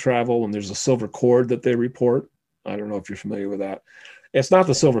astral travel, and there's a silver cord that they report. I don't know if you're familiar with that. It's not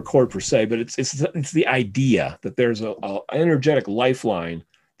the silver cord per se, but it's the idea that there's a energetic lifeline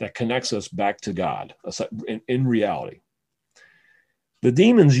that connects us back to God in reality. The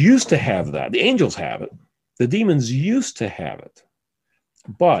demons used to have that. The angels have it. The demons used to have it.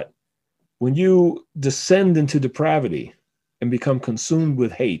 But when you descend into depravity and become consumed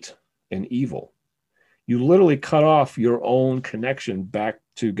with hate and evil, you literally cut off your own connection back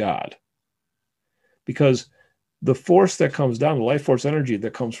to God. Because the force that comes down, the life force energy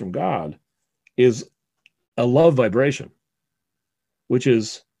that comes from God, is a love vibration, which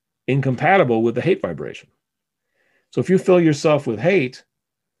is incompatible with the hate vibration. So if you fill yourself with hate,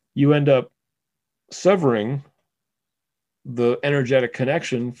 you end up severing the energetic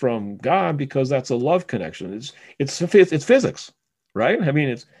connection from God, because that's a love connection. It's physics, right? I mean,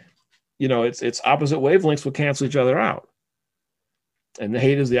 it's opposite wavelengths will cancel each other out, and the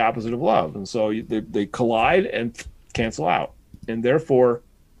hate is the opposite of love, and so they collide and cancel out, and therefore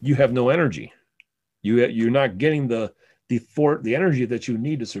you have no energy. You're not getting the energy that you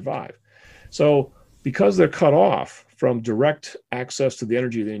need to survive. So because they're cut off from direct access to the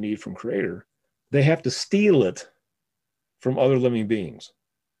energy they need from Creator, they have to steal it from other living beings.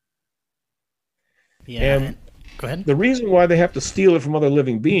 Yeah. And go ahead. The reason why they have to steal it from other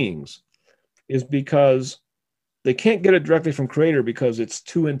living beings is because they can't get it directly from Creator, because it's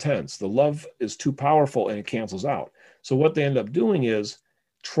too intense. The love is too powerful and it cancels out. So what they end up doing is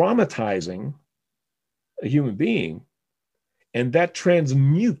traumatizing a human being, and that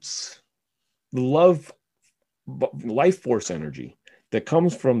transmutes the life force energy that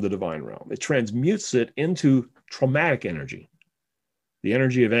comes from the divine realm. It transmutes it into traumatic energy, the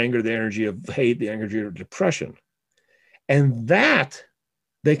energy of anger, the energy of hate, the energy of depression. And that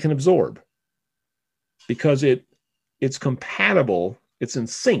they can absorb because it's compatible, it's in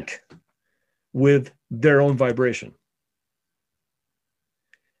sync with their own vibration.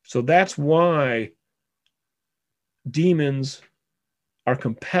 So that's why demons are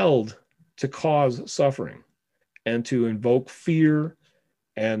compelled to cause suffering and to invoke fear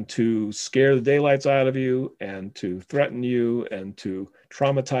and to scare the daylights out of you and to threaten you and to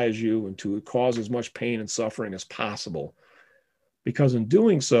traumatize you and to cause as much pain and suffering as possible. Because in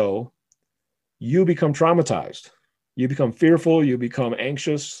doing so, you become traumatized. You become fearful, you become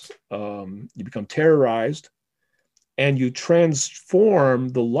anxious, you become terrorized, and you transform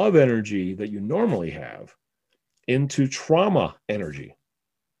the love energy that you normally have into trauma energy.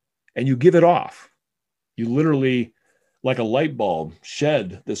 And you give it off. You literally, like a light bulb,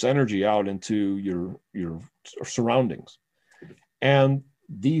 shed this energy out into your surroundings. And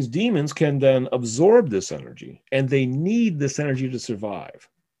these demons can then absorb this energy, and they need this energy to survive.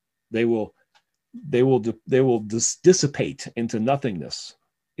 They will dissipate into nothingness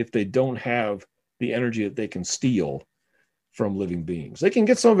if they don't have the energy that they can steal from living beings. They can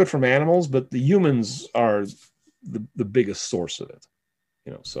get some of it from animals, but the humans are the biggest source of it.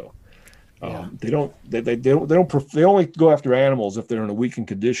 So they only go after animals if they're in a weakened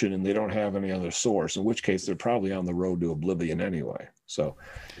condition and they don't have any other source, in which case they're probably on the road to oblivion anyway. So,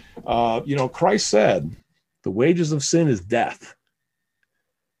 Christ said, the wages of sin is death.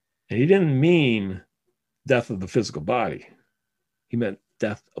 And he didn't mean death of the physical body. He meant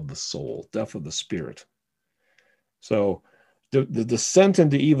death of the soul, death of the spirit. So the descent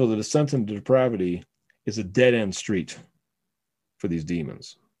into evil, the descent into depravity is a dead-end street for these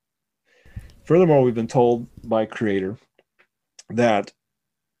demons. Furthermore, we've been told by Creator that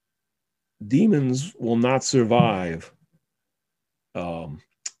demons will not survive a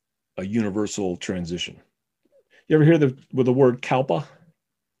universal transition. You ever hear the word kalpa?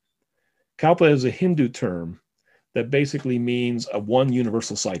 Kalpa is a Hindu term that basically means a one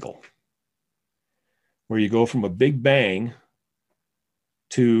universal cycle, where you go from a big bang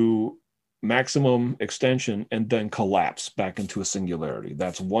to maximum extension and then collapse back into a singularity.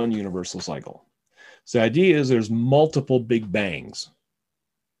 That's one universal cycle. So the idea is there's multiple big bangs,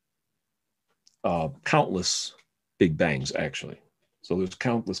 countless big bangs, actually. So there's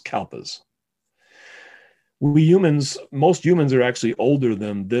countless kalpas. We humans, most humans are actually older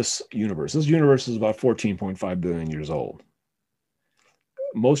than this universe. This universe is about 14.5 billion years old.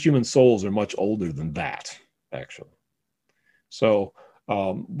 Most human souls are much older than that, actually. So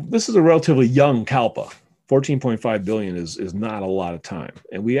this is a relatively young kalpa. 14.5 billion is not a lot of time.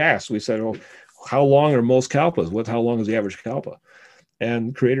 And we said, oh, how long are most kalpas? How long is the average kalpa?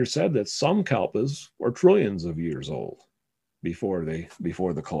 And Creator said that some kalpas are trillions of years old before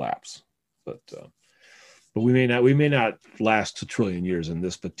the collapse. But we may not last a trillion years in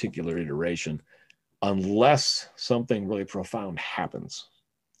this particular iteration unless something really profound happens,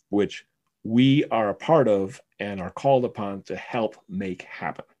 which we are a part of and are called upon to help make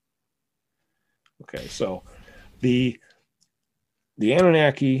happen. Okay, so the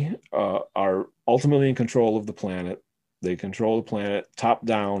Anunnaki are ultimately in control of the planet. They control the planet top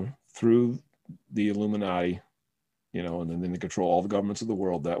down through the Illuminati, and then they control all the governments of the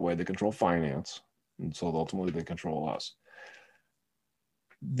world that way. They control finance, and so ultimately they control us.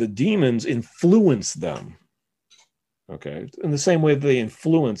 The demons influence them, okay, in the same way that they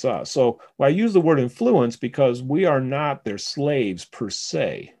influence us. So I use the word influence because we are not their slaves per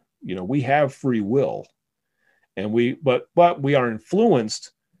se. We have free will, and but we are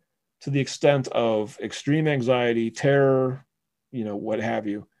influenced to the extent of extreme anxiety, terror, what have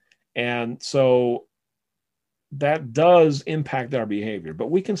you. And so that does impact our behavior, but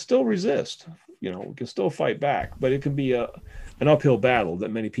we can still resist, we can still fight back, but it can be an uphill battle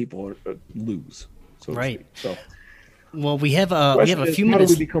that many people lose. So right. So, well, we have a few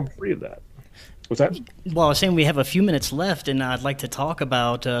minutes. How do we become free of that? What's that? Well, I was saying we have a few minutes left, and I'd like to talk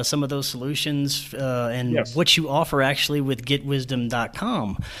about some of those solutions and Yes. what you offer actually with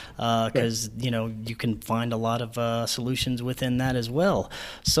getwisdom.com, because you can find a lot of solutions within that as well.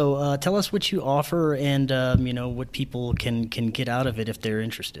 So tell us what you offer and what people can get out of it if they're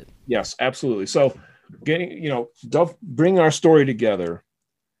interested. Yes, absolutely. So bring our story together.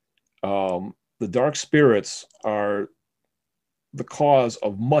 The dark spirits are the cause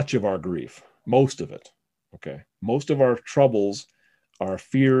of much of our grief. Most of it, okay? Most of our troubles, our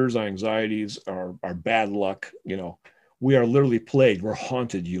fears, our anxieties, our bad luck, we are literally plagued. We're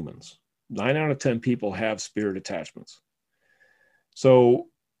haunted humans. 9 out of 10 people have spirit attachments. So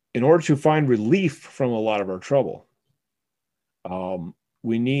in order to find relief from a lot of our trouble,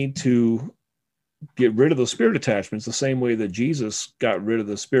 we need to get rid of those spirit attachments the same way that Jesus got rid of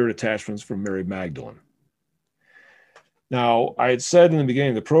the spirit attachments from Mary Magdalene. Now, I had said in the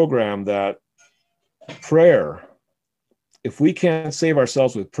beginning of the program that prayer, if we can't save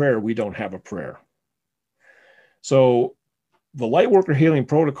ourselves with prayer, we don't have a prayer. So the Lightworker Healing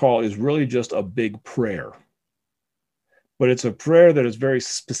Protocol is really just a big prayer, but it's a prayer that is very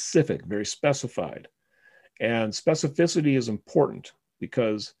specific, very specified. And specificity is important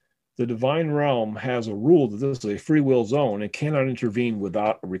because the divine realm has a rule that this is a free will zone and cannot intervene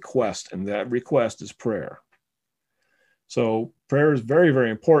without a request, and that request is prayer. So prayer is very, very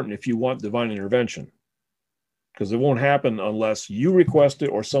important if you want divine intervention, because it won't happen unless you request it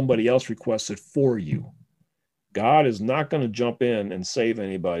or somebody else requests it for you. God is not going to jump in and save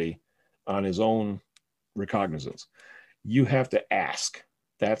anybody on his own recognizance. You have to ask.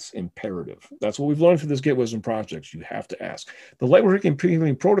 That's imperative. That's what we've learned through this Get Wisdom project. You have to ask. The Lightworking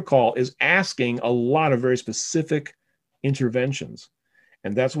Healing Protocol is asking a lot of very specific interventions.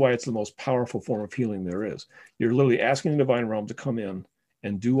 And that's why it's the most powerful form of healing there is. You're literally asking the divine realm to come in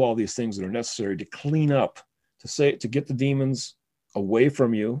and do all these things that are necessary to clean up, to get the demons away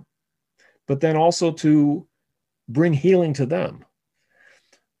from you, but then also to bring healing to them.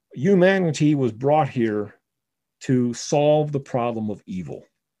 Humanity was brought here to solve the problem of evil.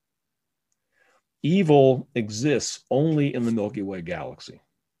 Evil exists only in the Milky Way galaxy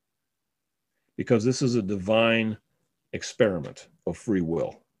because this is a divine experiment of free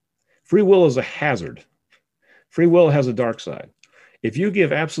will. Free will is a hazard. Free will has a dark side. If you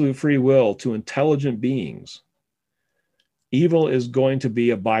give absolute free will to intelligent beings, evil is going to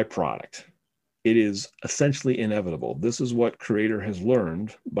be a byproduct. It is essentially inevitable. This is what Creator has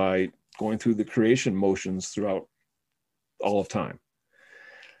learned by going through the creation motions throughout all of time.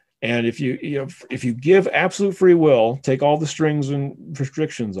 And if you give absolute free will, take all the strings and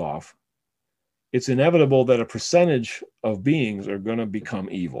restrictions off, it's inevitable that a percentage of beings are going to become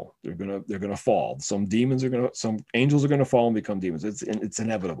evil. They're going to fall. Some angels are going to fall and become demons. It's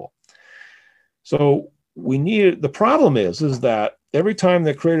inevitable. So the problem is that every time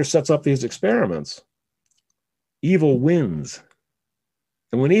the Creator sets up these experiments, evil wins.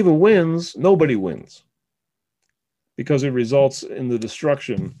 And when evil wins, nobody wins, because it results in the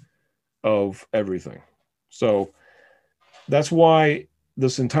destruction of everything. So That's why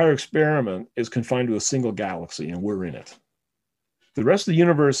this entire experiment is confined to a single galaxy, and we're in it. The rest of the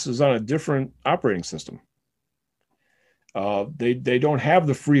universe is on a different operating system. They don't have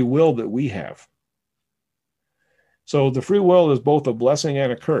the free will that we have. So the free will is both a blessing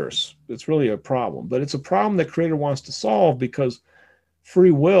and a curse. It's really a problem, but it's a problem that Creator wants to solve, because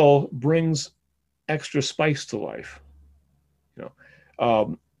free will brings extra spice to life.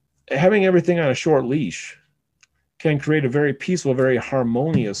 Having everything on a short leash can create a very peaceful, very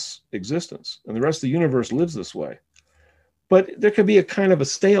harmonious existence, and the rest of the universe lives this way. But there can be a kind of a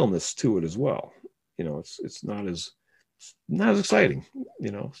staleness to it as well. It's not as exciting.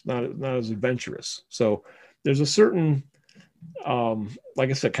 It's not as adventurous. So there's a certain, like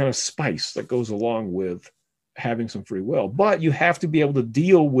I said, kind of spice that goes along with having some free will. But you have to be able to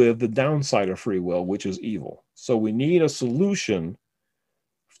deal with the downside of free will, which is evil. So we need a solution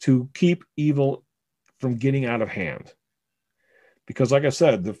to keep evil from getting out of hand. Because like I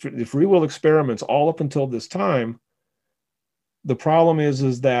said, the free will experiments all up until this time, the problem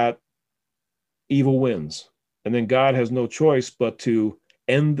is that evil wins. And then God has no choice but to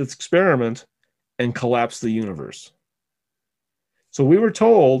end this experiment and collapse the universe. So we were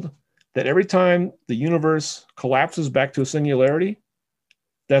told that every time the universe collapses back to a singularity,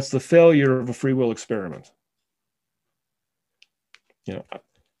 that's the failure of a free will experiment. I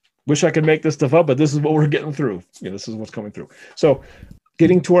wish I could make this stuff up, but this is what we're getting through. This is what's coming through. So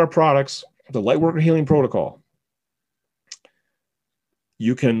getting to our products, the Lightworker Healing Protocol.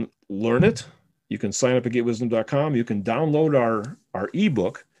 You can learn it. You can sign up at getwisdom.com. You can download our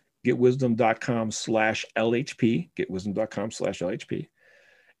ebook, getwisdom.com/LHP, getwisdom.com/LHP.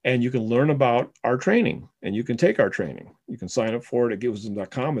 And you can learn about our training, and you can take our training. You can sign up for it at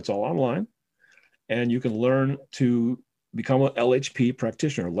getwisdom.com. It's all online. And you can learn to become an LHP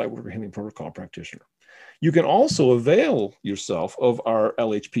practitioner, Lightworker Healing Protocol practitioner. You can also avail yourself of our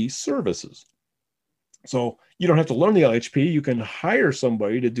LHP services. So you don't have to learn the LHP. You can hire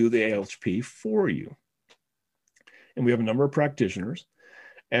somebody to do the LHP for you. And we have a number of practitioners.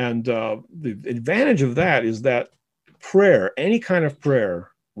 And the advantage of that is that prayer, any kind of prayer,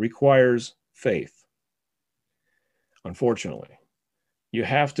 requires faith. Unfortunately, you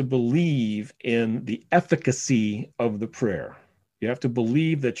have to believe in the efficacy of the prayer. You have to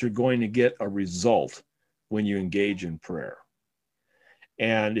believe that you're going to get a result when you engage in prayer.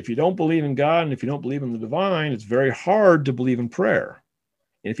 And if you don't believe in God, and if you don't believe in the divine, it's very hard to believe in prayer.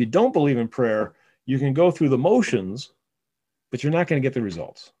 And if you don't believe in prayer, you can go through the motions, but you're not going to get the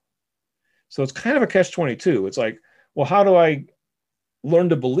results. So it's kind of a catch-22. It's like, well, how do I learn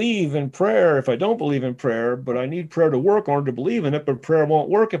to believe in prayer if I don't believe in prayer, but I need prayer to work in order to believe in it, but prayer won't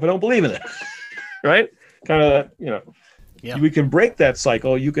work if I don't believe in it, right? Kind of, Yeah. We can break that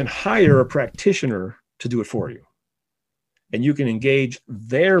cycle. You can hire a practitioner to do it for you. And you can engage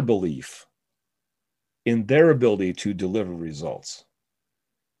their belief in their ability to deliver results.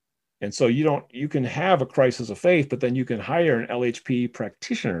 And so you can have a crisis of faith, but then you can hire an LHP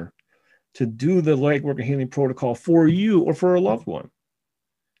practitioner to do the Lightworker Healing Protocol for you or for a loved one.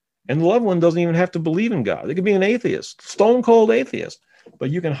 And the loved one doesn't even have to believe in God. They could be an atheist, stone cold atheist,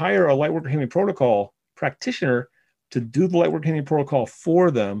 but you can hire a Lightworker Healing Protocol practitioner to do the Lightworker Healing Protocol for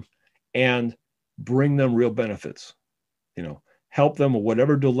them and bring them real benefits. Help them with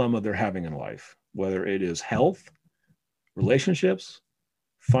whatever dilemma they're having in life, whether it is health, relationships,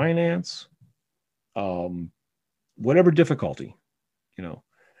 finance, whatever difficulty.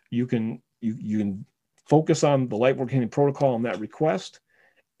 You can focus on the Lightworker Healing Protocol and that request,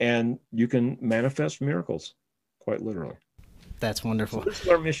 and you can manifest miracles, quite literally. That's wonderful. So this is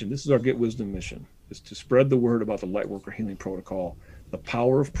our mission. This is our Get Wisdom mission, is to spread the word about the Lightworker Healing Protocol, the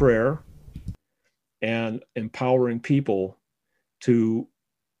power of prayer, and empowering people to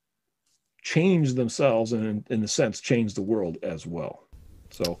change themselves and, in a sense, change the world as well.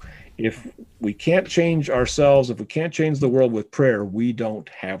 So if we can't change ourselves, if we can't change the world with prayer, we don't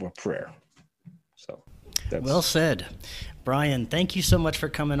have a prayer. So that's well said. Brian, thank you so much for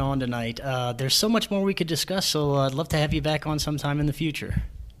coming on tonight. There's so much more we could discuss, so I'd love to have you back on sometime in the future.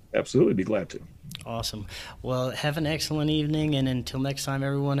 Absolutely, be glad to. Awesome. Well, have an excellent evening, and until next time,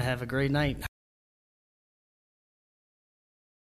 everyone, have a great night.